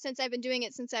 And since I've been doing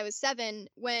it since I was 7,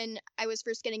 when I was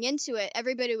first getting into it,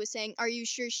 everybody was saying, "Are you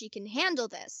sure she can handle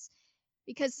this?"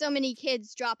 Because so many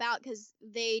kids drop out because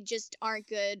they just aren't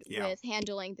good Yeah. with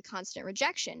handling the constant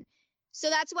rejection. So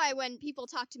that's why when people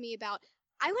talk to me about,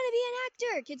 I want to be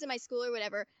an actor, kids in my school or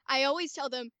whatever, I always tell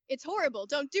them, it's horrible,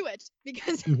 don't do it,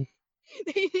 because Mhm.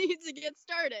 they need to get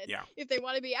started Yeah. if they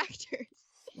want to be actors.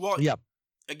 Well, Yep.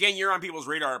 again, you're on people's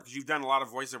radar because you've done a lot of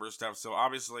voiceover stuff. So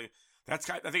obviously, I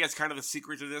think that's kind of the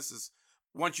secret to this is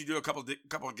once you do a couple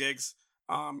of gigs,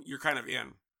 you're kind of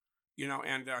in,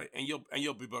 and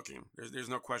you'll be booking. There's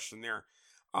no question there.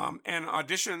 And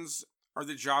auditions are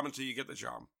the job until you get the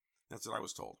job. That's what I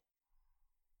was told.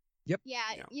 Yeah,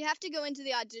 Yeah. you have to go into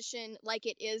the audition like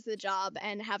it is the job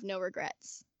and have no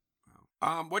regrets.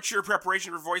 What's your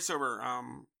preparation for voiceover?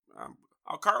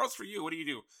 Carlos, for you, what do you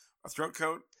do? A throat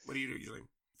coat? What do you do usually?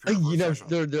 If you're not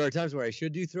professional? There are times where I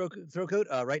should do throat coat.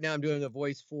 Right now, I'm doing a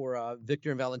voice for Victor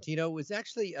and Valentino. It's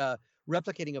actually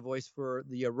replicating a voice for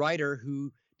the writer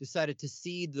who decided to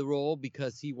cede the role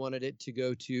because he wanted it to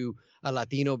go to a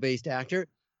Latino-based actor.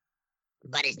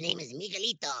 But his name is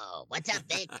Miguelito. What's up,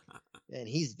 Vic? And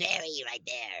he's very right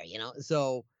there,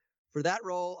 So for that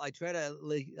role, I try to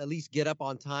at least get up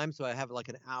on time so I have like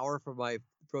an hour for my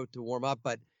throat to warm up.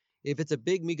 But if it's a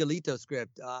big Miguelito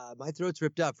script, my throat's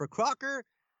ripped up. For Crocker,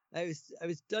 I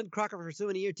was done Crocker for so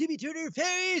many years. Timmy Turner,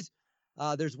 fairies!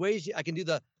 There's ways I can do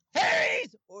the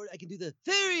fairies, or I can do the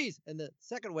fairies. And the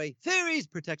second way, fairies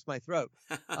protects my throat.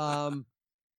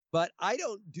 But I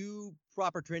don't do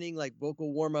proper training like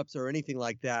vocal warm-ups or anything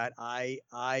like that.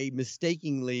 I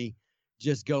mistakenly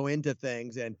just go into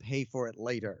things and pay for it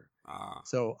later.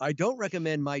 So I don't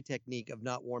recommend my technique of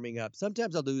not warming up.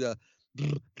 Sometimes I'll do the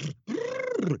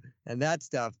and that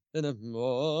stuff. But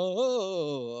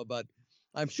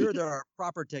I'm sure there are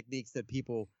proper techniques that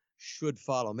people should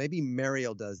follow. Maybe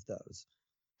Mariel does those.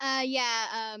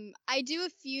 I do a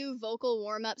few vocal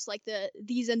warm-ups like the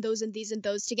these and those and these and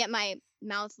those to get my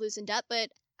mouth loosened up, but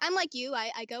I'm like you,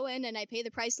 I go in and I pay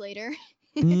the price later.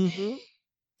 Mm-hmm.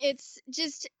 It's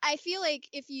just, I feel like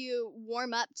if you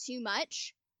warm up too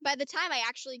much, by the time I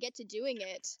actually get to doing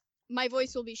it, my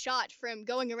voice will be shot from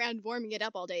going around warming it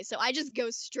up all day, so I just go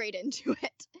straight into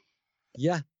it.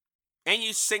 Yeah. And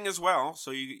you sing as well,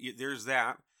 so you there's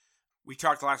that. We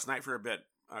talked last night for a bit,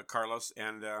 Carlos,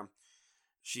 and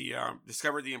she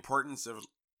discovered the importance of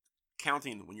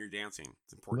counting when you're dancing.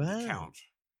 It's important to count.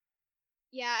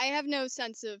 Yeah, I have no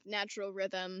sense of natural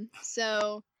rhythm.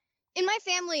 So, in my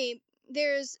family,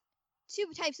 there's two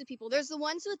types of people. There's the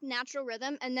ones with natural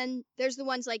rhythm, and then there's the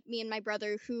ones like me and my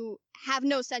brother who have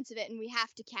no sense of it, and we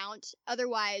have to count.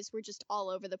 Otherwise, we're just all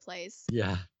over the place.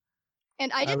 Yeah.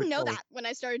 And I didn't know recall- that when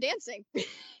I started dancing.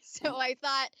 So I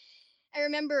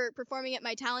remember performing at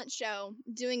my talent show,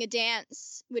 doing a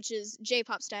dance, which is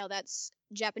J-pop style. That's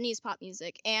Japanese pop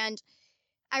music. And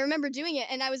I remember doing it,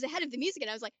 and I was ahead of the music, and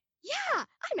I was like, yeah,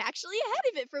 I'm actually ahead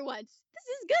of it for once. This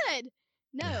is good.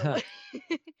 No.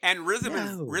 And rhythm No.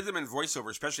 and voiceover,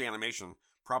 especially animation,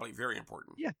 probably very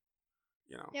important. Yeah.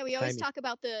 Yeah, we always Timing. talk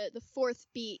about the fourth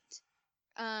beat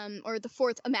or the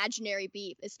fourth imaginary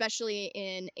beep, especially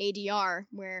in ADR,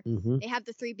 where Mm-hmm. they have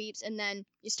the 3 beeps and then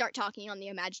you start talking on the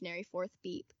imaginary 4th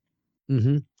beep.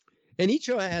 Mm-hmm. And each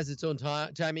show has its own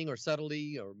timing or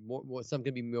subtlety, or some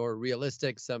can be more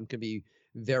realistic, some can be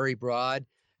very broad.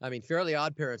 I mean, Fairly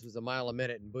Odd Parents was a mile a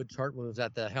minute, and Butch Hartman was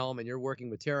at the helm, and you're working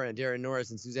with Tara and Darren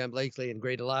Norris and Suzanne Blakely and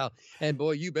Gray Delisle, and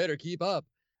boy, you better keep up.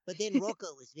 But then Rocco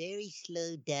was very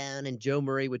slowed down, and Joe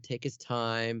Murray would take his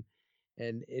time,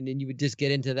 and then you would just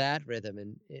get into that rhythm.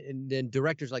 And then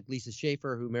directors like Lisa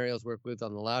Schaefer, who Mariel's worked with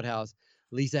on The Loud House,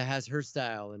 Lisa has her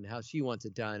style and how she wants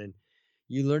it done, and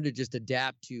you learn to just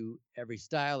adapt to every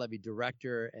style, every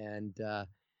director,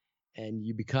 and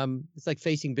you become, it's like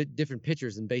facing different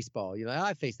pitchers in baseball. You know,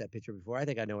 I faced that pitcher before. I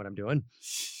think I know what I'm doing.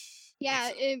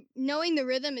 Yeah, knowing the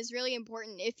rhythm is really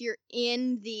important if you're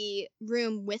in the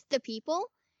room with the people.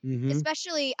 Mm-hmm.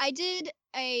 Especially, I did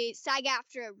a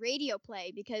SAG-AFTRA radio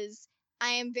play because I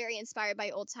am very inspired by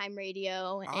old-time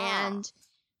radio, and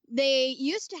they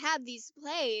used to have these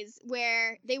plays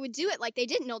where they would do it like they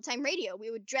did in old-time radio.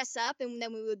 We would dress up, and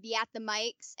then we would be at the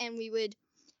mics, and we would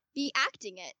be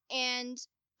acting it. And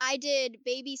I did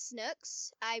Baby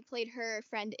Snooks. I played her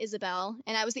friend Isabel,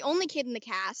 and I was the only kid in the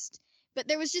cast. But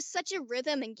there was just such a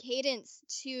rhythm and cadence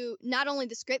to not only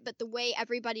the script, but the way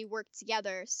everybody worked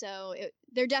together. So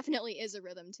there definitely is a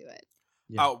rhythm to it.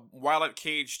 Yeah. While at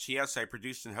KHTS, I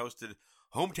produced and hosted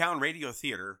Hometown Radio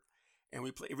Theater. And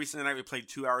every Sunday night we played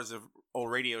 2 hours of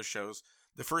old radio shows.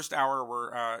 The first hour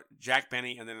were Jack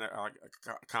Benny, and then a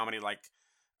comedy like,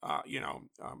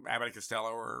 Abbott and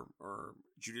Costello or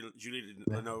Julie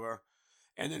Lenova.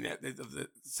 And then the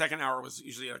second hour was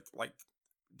usually like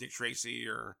Dick Tracy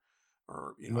or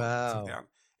wow. like that.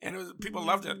 And people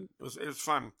loved it. It was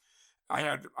fun.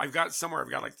 I've got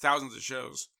like thousands of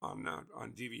shows on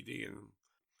DVD, and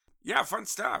yeah, fun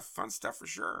stuff for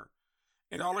sure.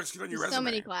 It all looks good on your resume. So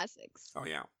many classics. Oh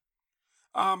yeah.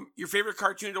 Your favorite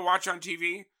cartoon to watch on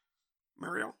TV,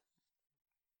 Mariel?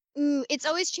 Ooh, it's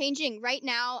always changing. Right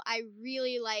now, I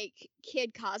really like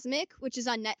Kid Cosmic, which is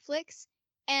on Netflix.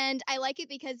 And I like it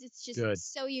because it's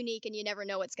just so unique and you never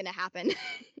know what's going to happen.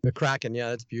 The Kraken, yeah,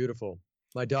 that's beautiful.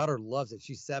 My daughter loves it.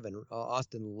 She's 7.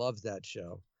 Austin loves that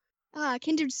show.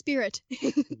 Kindred Spirit.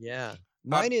 Yeah.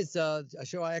 Mine is a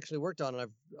show I actually worked on, and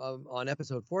I've on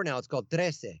episode 4 now. It's called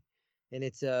Trece, and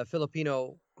it's a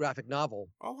Filipino graphic novel.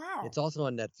 Oh, wow. It's also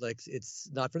on Netflix. It's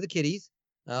not for the kiddies.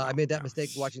 I made that mistake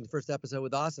watching the first episode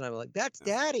with Austin. I'm like, that's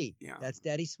Daddy. Yeah. That's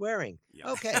Daddy swearing.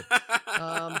 Yeah. Okay.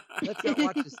 Let's not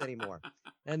watch this anymore.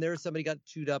 And there's somebody got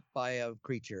chewed up by a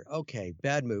creature. Okay,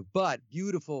 bad move. But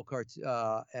beautiful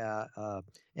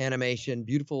animation,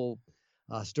 beautiful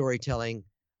storytelling.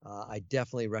 I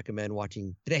definitely recommend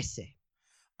watching Trece.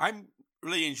 I'm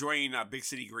really enjoying Big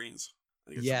City Greens. I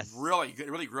think it's Yes. really good.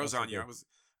 It really grows That's on you. good.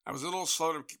 I was a little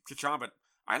slow to catch on, but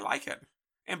I like it.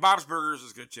 And Bob's Burgers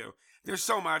is good too. There's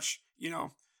so much,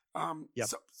 Yep.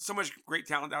 so much great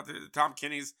talent out there. The Tom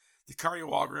Kenny's, the Cardio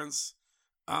Walgrens.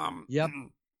 Yep.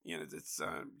 It's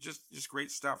just great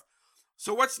stuff.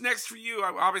 So what's next for you?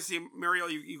 Obviously,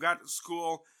 Mariel, you got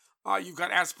school. You've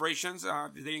got aspirations.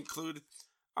 Do they include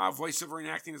voiceover and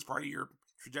acting as part of your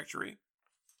trajectory?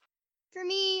 For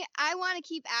me, I want to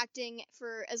keep acting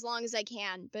for as long as I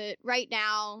can. But right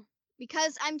now,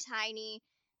 because I'm tiny,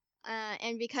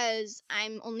 and because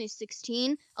I'm only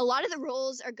 16, a lot of the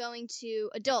roles are going to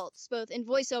adults, both in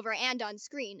voiceover and on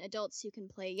screen, adults who can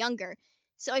play younger.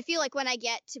 So I feel like when I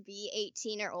get to be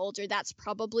 18 or older, that's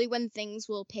probably when things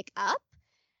will pick up.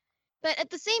 But at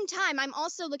the same time, I'm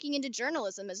also looking into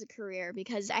journalism as a career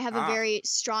because I have a very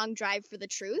strong drive for the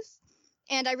truth.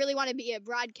 And I really want to be a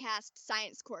broadcast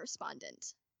science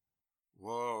correspondent.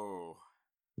 Whoa.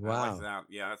 Wow. I like that.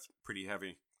 Yeah, that's pretty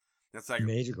heavy. That's like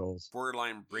Major goals.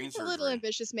 borderline brain It's a surgery. little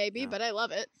ambitious, maybe, Yeah. but I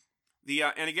love it.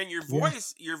 And again, your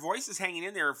voice is hanging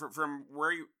in there from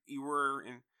where you were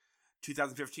in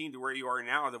 2015 to where you are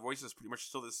now. The voice is pretty much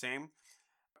still the same.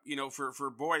 For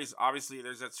boys, obviously,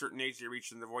 there's that certain age they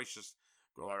reach, and the voice just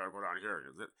go down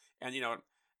here,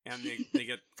 and they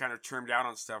get kind of termed out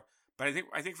on stuff. But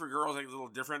I think for girls, it's a little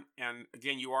different. And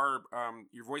again, you are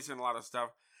your voice in a lot of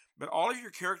stuff, but all of your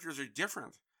characters are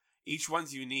different. Each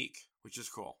one's unique, which is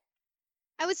cool.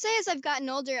 I would say as I've gotten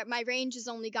older, my range has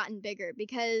only gotten bigger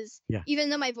because even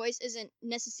though my voice isn't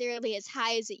necessarily as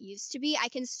high as it used to be, I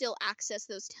can still access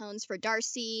those tones for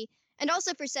Darcy and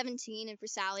also for 17 and for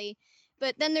Sally.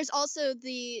 But then there's also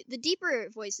the deeper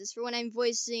voices for when I'm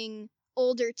voicing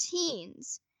older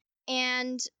teens.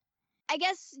 And I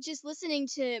guess just listening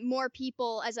to more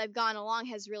people as I've gone along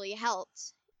has really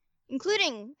helped,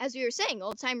 including, as we were saying,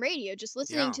 old-time radio, just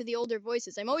listening to the older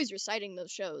voices. I'm always reciting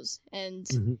those shows and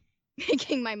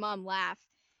making my mom laugh.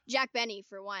 Jack Benny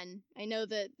for one. I know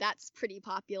that that's pretty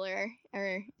popular,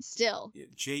 or still.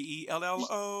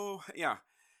 Jello. Yeah.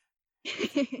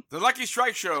 The Lucky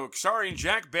Strike Show, starring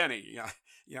Jack Benny. Yeah.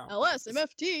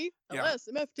 LSMFT. Yeah.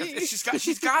 LSMFT.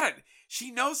 She's got it.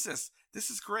 She knows this. This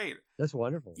is great. That's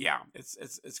wonderful. Yeah,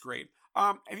 it's great.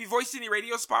 Have you voiced any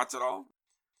radio spots at all?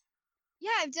 Yeah,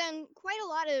 I've done quite a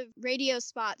lot of radio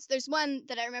spots. There's one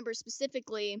that I remember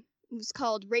specifically. It was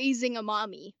called Raising a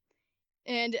Mommy.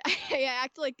 And I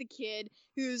act like the kid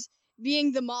who's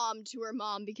being the mom to her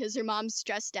mom because her mom's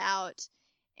stressed out.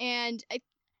 And I'm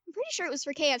pretty sure it was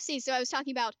for KFC, so I was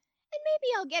talking about, and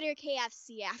maybe I'll get her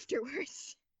KFC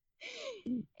afterwards.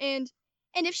 and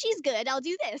if she's good, I'll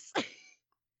do this.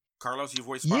 Carlos, you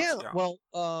voiced spots? Yeah, well,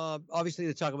 obviously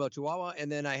to talk about Chihuahua,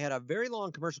 and then I had a very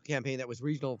long commercial campaign that was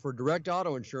regional for Direct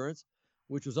Auto Insurance,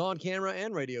 which was on camera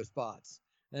and radio spots.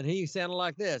 And he sounded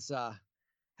like this.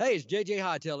 Hey, it's JJ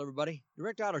Hightail, everybody.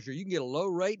 Direct Auto Insurance. You can get a low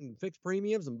rate and fixed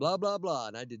premiums and blah, blah, blah.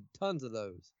 And I did tons of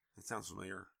those. That sounds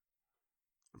familiar.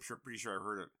 Pretty sure I've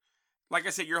heard it. Like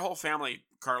I said, your whole family,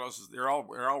 Carlos, they're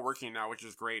all working now, which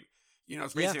is great. You know,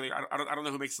 it's basically, yeah. I don't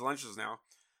know who makes the lunches now,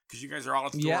 because you guys are all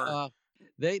at the door.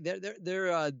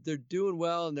 They're doing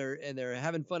well, and they're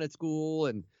having fun at school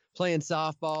and playing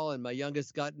softball. And my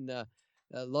youngest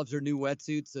loves her new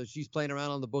wetsuit, so she's playing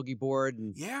around on the boogie board.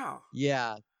 And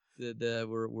yeah,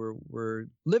 we're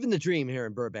living the dream here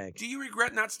in Burbank. Do you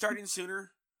regret not starting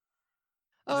sooner?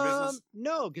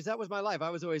 No, because that was my life. I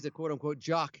was always a quote unquote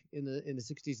jock in the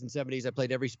 60s and 70s. I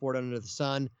played every sport under the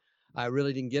sun. I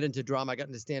really didn't get into drama. I got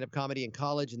into stand-up comedy in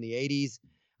college in the 80s.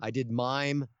 I did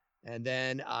mime. And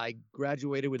then I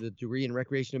graduated with a degree in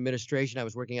recreation administration. I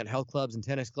was working at health clubs and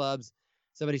tennis clubs.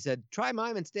 Somebody said, try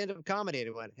mime and stand-up comedy. And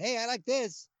I went, hey, I like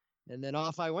this. And then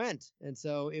off I went. And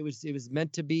so it was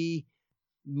meant to be,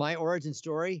 my origin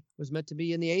story was meant to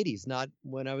be in the 80s, not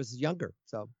when I was younger.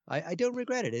 So I don't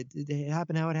regret it. It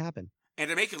happened how it happened. And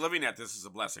to make a living at this is a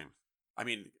blessing. I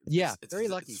mean, it's very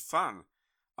lucky. It's fun.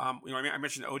 I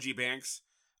mentioned OG Banks,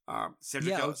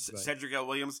 Cedric L.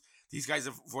 Williams. These guys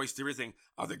have voiced everything.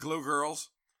 The Glue Girls,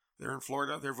 they're in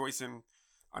Florida. They're voicing,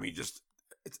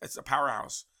 it's a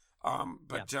powerhouse. I'm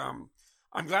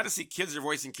glad to see kids are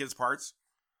voicing kids' parts,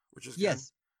 which is good.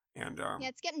 Yes. And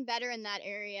it's getting better in that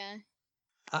area.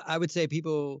 I would say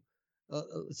people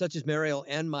such as Mariel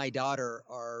and my daughter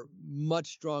are much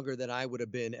stronger than I would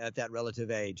have been at that relative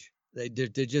age. They're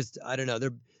just, I don't know.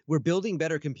 We're building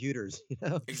better computers, you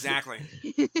know? Exactly.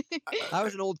 I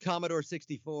was an old Commodore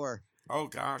 64. Oh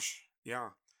gosh, yeah.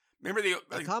 Remember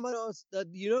the Commodore?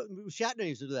 Shatner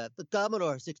used to do that. The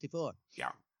Commodore 64. Yeah.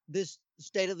 This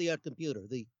state-of-the-art computer,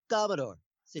 the Commodore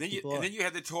 64. And then you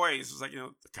had the toys. It's like,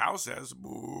 the cow says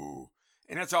boo,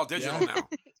 and that's all digital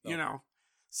now.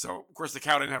 So of course the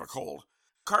cow didn't have a cold.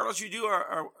 Carlos, you do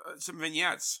some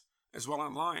vignettes as well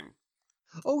online.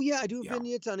 Oh yeah, I do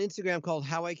vignettes on Instagram called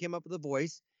How I Came Up with a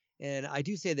Voice. And I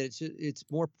do say that it's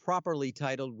more properly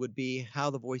titled would be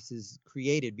How the Voice is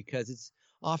Created, because it's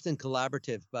often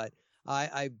collaborative. But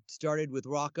I started with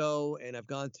Rocco, and I've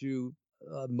gone through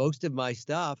most of my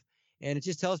stuff, and it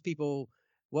just tells people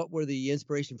what were the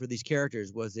inspiration for these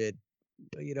characters. Was it,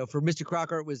 for Mr.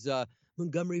 Crocker, it was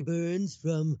Montgomery Burns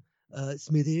from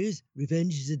Smithers.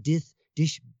 Revenge is a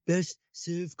dish best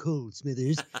served cold,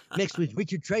 Smithers. Next with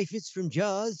Richard Dreyfuss from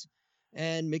Jaws.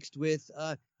 And mixed with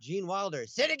Gene Wilder,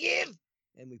 said again,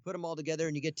 and we put them all together,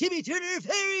 and you get Timmy Turner of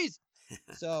Fairies.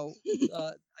 So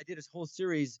I did a whole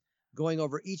series going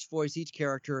over each voice, each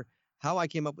character, how I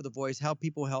came up with the voice, how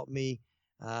people helped me,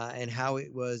 and how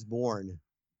it was born.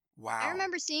 Wow! I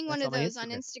remember seeing one of those on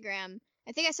Instagram.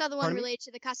 I think I saw the one related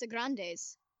to the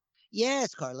Casagrandes.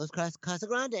 Yes, Carlos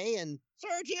Casagrande and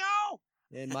Sergio,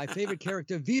 and my favorite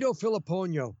character, Vito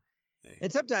Filippono.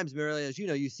 And sometimes, Mariel, as you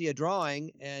know, you see a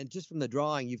drawing, and just from the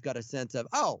drawing, you've got a sense of,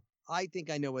 oh, I think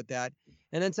I know what that.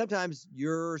 And then sometimes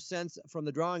your sense from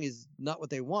the drawing is not what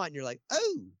they want. And you're like,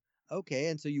 oh, okay.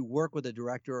 And so you work with a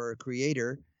director or a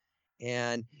creator.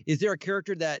 And is there a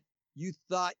character that you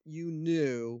thought you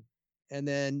knew, and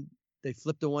then they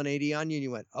flipped a 180 on you, and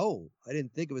you went, oh, I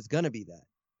didn't think it was going to be that?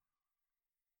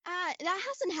 That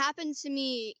hasn't happened to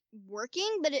me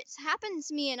working, but it's happened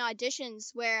to me in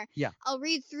auditions where I'll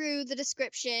read through the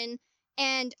description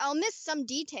and I'll miss some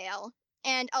detail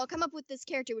and I'll come up with this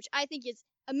character, which I think is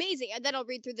amazing. And then I'll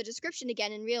read through the description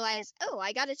again and realize, oh,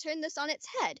 I got to turn this on its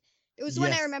head. It was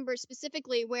one I remember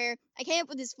specifically where I came up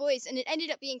with this voice and it ended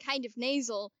up being kind of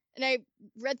nasal. And I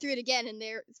read through it again and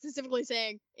they're specifically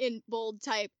saying in bold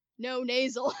type, no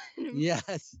nasal.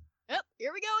 Yes. Oh,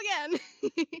 here we go again.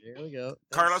 Here we go.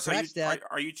 Carlos,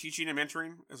 are you teaching and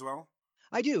mentoring as well?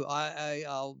 I do.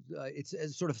 I'll.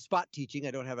 It's sort of spot teaching.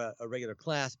 I don't have a regular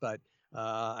class, but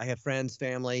I have friends,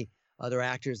 family, other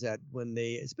actors that when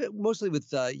mostly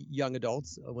with young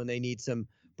adults when they need some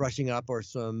brushing up or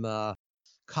some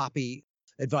copy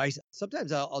advice.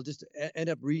 Sometimes I'll just end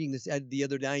up reading this. The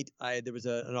other night, there was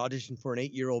an audition for an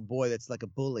 8-year-old boy that's like a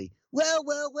bully. Well,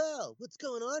 what's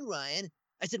going on, Ryan?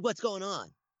 I said, what's going on?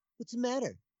 What's the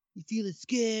matter? You feeling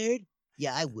scared?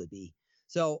 Yeah, I would be.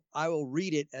 So I will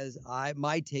read it as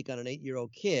my take on an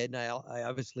 8-year-old kid. And I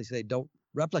obviously say don't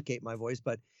replicate my voice,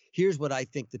 but here's what I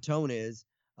think the tone is.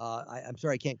 I'm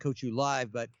sorry I can't coach you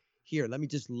live, but here, let me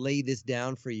just lay this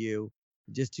down for you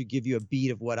just to give you a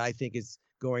beat of what I think is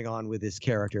going on with this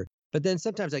character. But then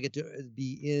sometimes I get to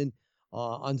be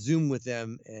on Zoom with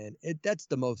them, and that's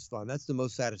the most fun. That's the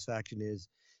most satisfaction, is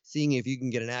seeing if you can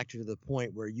get an actor to the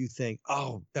point where you think,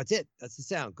 oh, that's it. That's the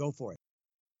sound. Go for it.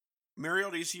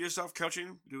 Mariel, do you see yourself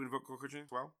doing vocal coaching as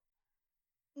well?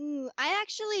 Ooh, I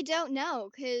actually don't know,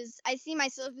 because I see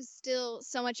myself as still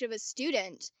so much of a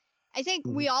student. I think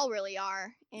we all really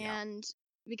are, and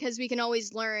because we can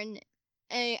always learn.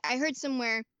 I heard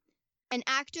somewhere an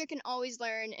actor can always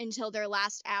learn until their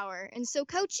last hour, and so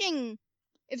coaching,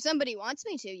 if somebody wants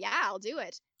me to, yeah, I'll do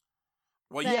it.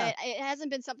 Well, but it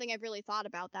hasn't been something I've really thought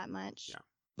about that much. Yeah.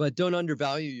 But don't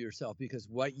undervalue yourself, because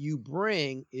what you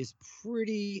bring is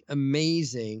pretty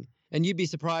amazing. And you'd be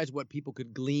surprised what people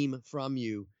could glean from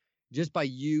you just by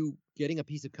you getting a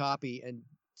piece of copy and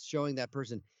showing that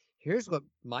person, here's what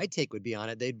my take would be on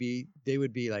it. They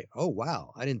would be like, oh,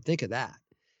 wow, I didn't think of that.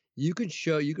 You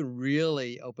can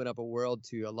really open up a world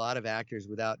to a lot of actors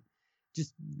without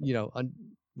just,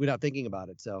 without thinking about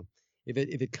it. So if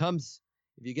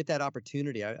you get that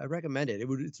opportunity, I recommend it.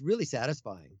 It's really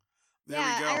satisfying.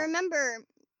 I remember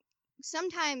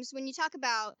sometimes when you talk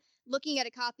about looking at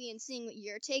a copy and seeing what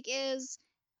your take is,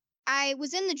 I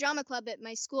was in the drama club at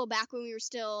my school back when we were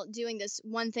still doing this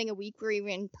one thing a week where we were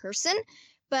in person,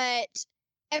 but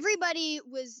everybody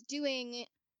was doing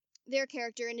their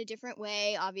character in a different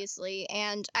way, obviously,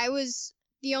 and I was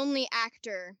the only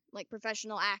actor, like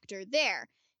professional actor there.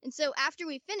 And so after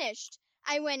we finished,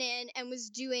 I went in and was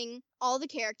doing all the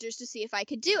characters to see if I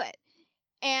could do it.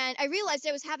 And I realized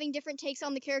I was having different takes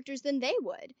on the characters than they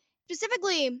would.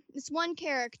 Specifically, this one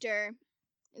character,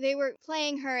 they were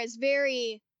playing her as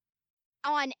very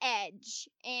on edge,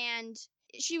 and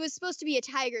she was supposed to be a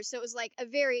tiger, so it was like a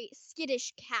very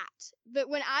skittish cat. But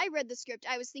when I read the script,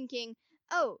 I was thinking,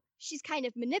 oh, she's kind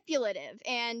of manipulative,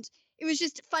 and it was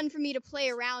just fun for me to play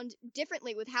around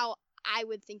differently with how I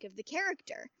would think of the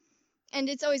character. And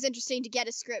it's always interesting to get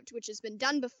a script which has been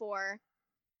done before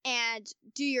and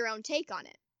do your own take on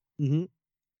it. Mm-hmm.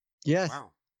 Yes.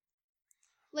 Wow.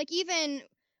 Like even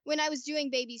when I was doing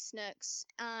Baby Snooks,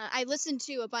 I listened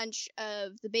to a bunch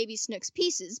of the Baby Snooks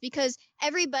pieces because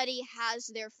everybody has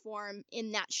their form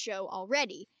in that show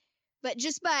already. But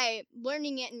just by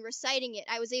learning it and reciting it,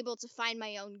 I was able to find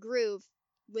my own groove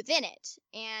within it.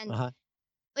 And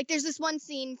like there's this one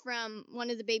scene from one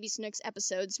of the Baby Snooks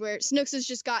episodes where Snooks has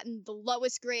just gotten the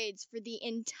lowest grades for the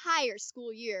entire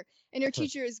school year. And her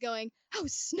teacher is going, oh,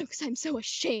 Snooks, I'm so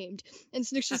ashamed. And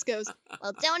Snooks just goes,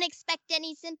 well, don't expect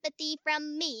any sympathy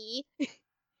from me.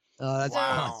 Oh, that's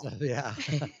Wow. awesome. Yeah.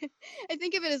 I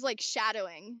think of it as like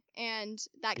shadowing, and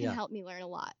that can help me learn a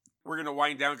lot. We're going to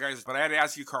wind down, guys, but I had to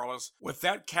ask you, Carlos, with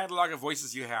that catalog of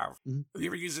voices you have, Mhm. have you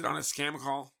ever used it on a scam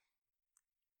call?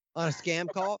 On a scam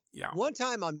call? Yeah. One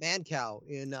time on Mancow,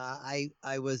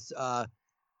 I was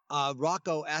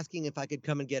Rocco asking if I could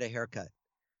come and get a haircut.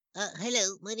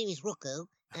 Hello, my name is Rocco,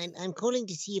 and I'm calling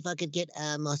to see if I could get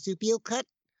a marsupial cut.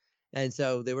 And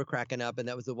so they were cracking up, and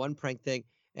that was the one prank thing.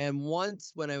 And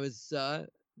once when I was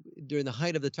during the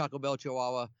height of the Taco Bell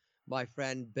Chihuahua, my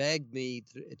friend begged me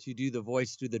to do the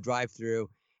voice through the drive-thru,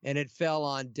 and it fell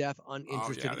on deaf,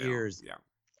 uninterested ears. Yeah.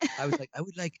 I was like, I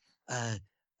would like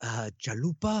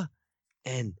chalupa,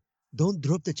 and don't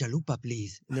drop the chalupa,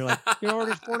 please. And they're like, your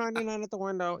order's $4.99 at the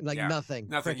window. Like nothing.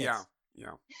 Nothing. Crickets.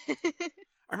 Yeah.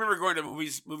 I remember going to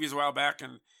movies a while back,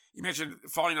 and you mentioned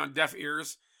falling on deaf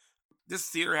ears. This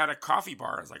theater had a coffee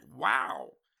bar. I was like,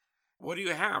 wow. What do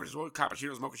you have? Just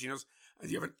cappuccinos, mochachinos. Do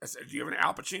you have an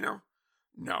Al Pacino?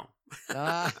 No.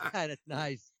 That's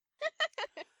nice.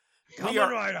 Coming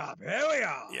right up. Here we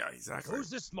are. Yeah, exactly. Who's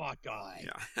the smart guy?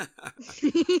 Yeah.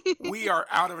 We are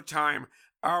out of time.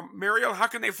 Mariel, how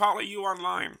can they follow you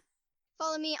online?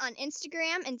 Follow me on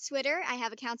Instagram and Twitter. I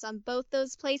have accounts on both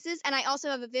those places. And I also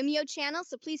have a Vimeo channel,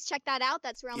 so please check that out.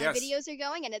 That's where all my videos are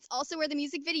going. And it's also where the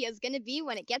music video is going to be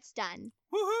when it gets done.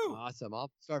 Woohoo! Awesome.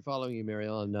 I'll start following you,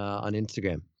 Mariel, on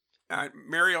Instagram.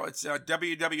 Mariel, it's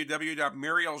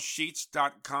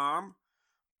www.marielsheets.com.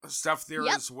 stuff there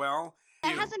Yep. as well.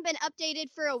 That hasn't been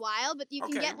updated for a while, but you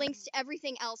can Okay. get links to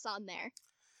everything else on there.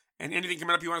 And anything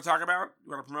coming up you want to talk about?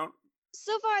 You want to promote?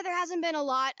 So far, there hasn't been a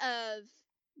lot of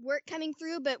work coming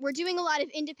through, but we're doing a lot of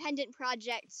independent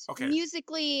projects Okay.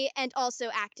 musically and also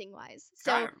acting-wise.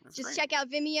 Got So it. That's just great. check out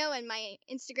Vimeo and my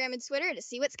Instagram and Twitter to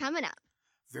see what's coming up.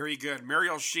 Very good.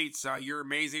 Mariel Sheets, you're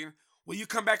amazing. Will you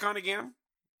come back on again?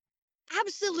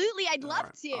 Absolutely, I'd love All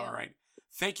right. to. All right.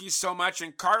 Thank you so much.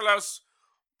 And Carlos,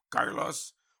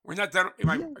 we're not done.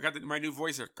 I got my new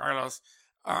voice here, Carlos.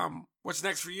 What's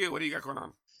next for you? What do you got going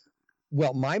on?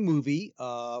 Well, my movie,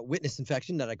 Witness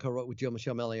Infection, that I co-wrote with Joe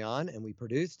Michelle Melian and we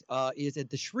produced, is at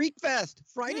the Shriek Fest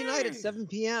Friday night at Yay. 7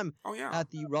 p.m. Oh, yeah. at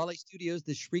the Raleigh Studios,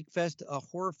 the Shriek Fest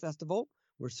Horror Festival.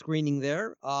 We're screening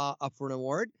there, up for an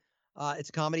award. It's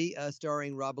a comedy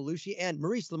starring Rob Belushi and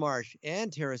Maurice LaMarche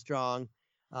and Tara Strong,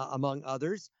 among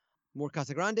others. More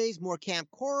Casagrandes, more Camp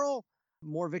Coral,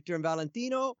 more Victor and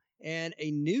Valentino, and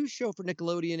a new show for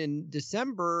Nickelodeon in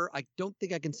December. I don't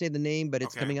think I can say the name, but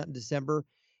it's Okay. coming out in December.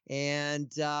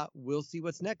 And we'll see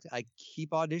what's next. I keep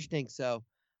auditioning, so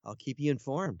I'll keep you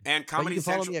informed. And But Comedy you can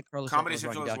follow Central. me at Comedy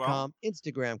Central as well. carlosalazrocky.com,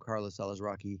 Instagram Carlos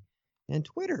Alazraki, and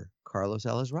Twitter Carlos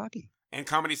Alazraki. And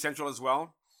Comedy Central as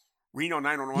well. Reno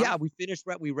 911. Yeah, we finished.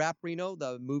 We wrapped Reno,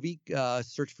 the movie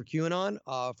Search for QAnon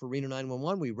for Reno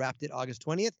 911. We wrapped it August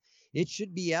 20th. It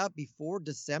should be out before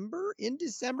December, in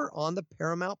December on the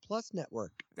Paramount Plus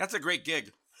network. That's a great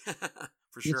gig.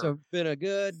 For sure. It's been a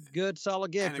good,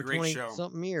 solid gig And a for great 20 show.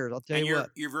 something years. I'll tell And you what.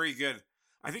 you're very good.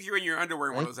 I think you're in your underwear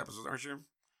in one of Thank those episodes, aren't you?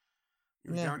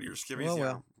 You're Yeah. down to your skivvies. Well, yeah.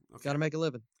 well. Okay. Got to make a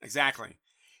living. Exactly.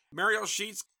 Mariel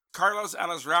Sheets, Carlos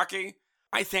Alazraki,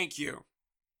 I thank you.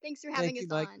 Thanks for having you, us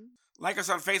Mike. on. Like us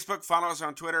on Facebook, follow us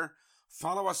on Twitter,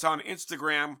 follow us on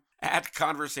Instagram at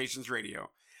Conversations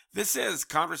Radio. This is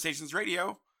Conversations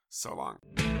Radio. So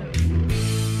long.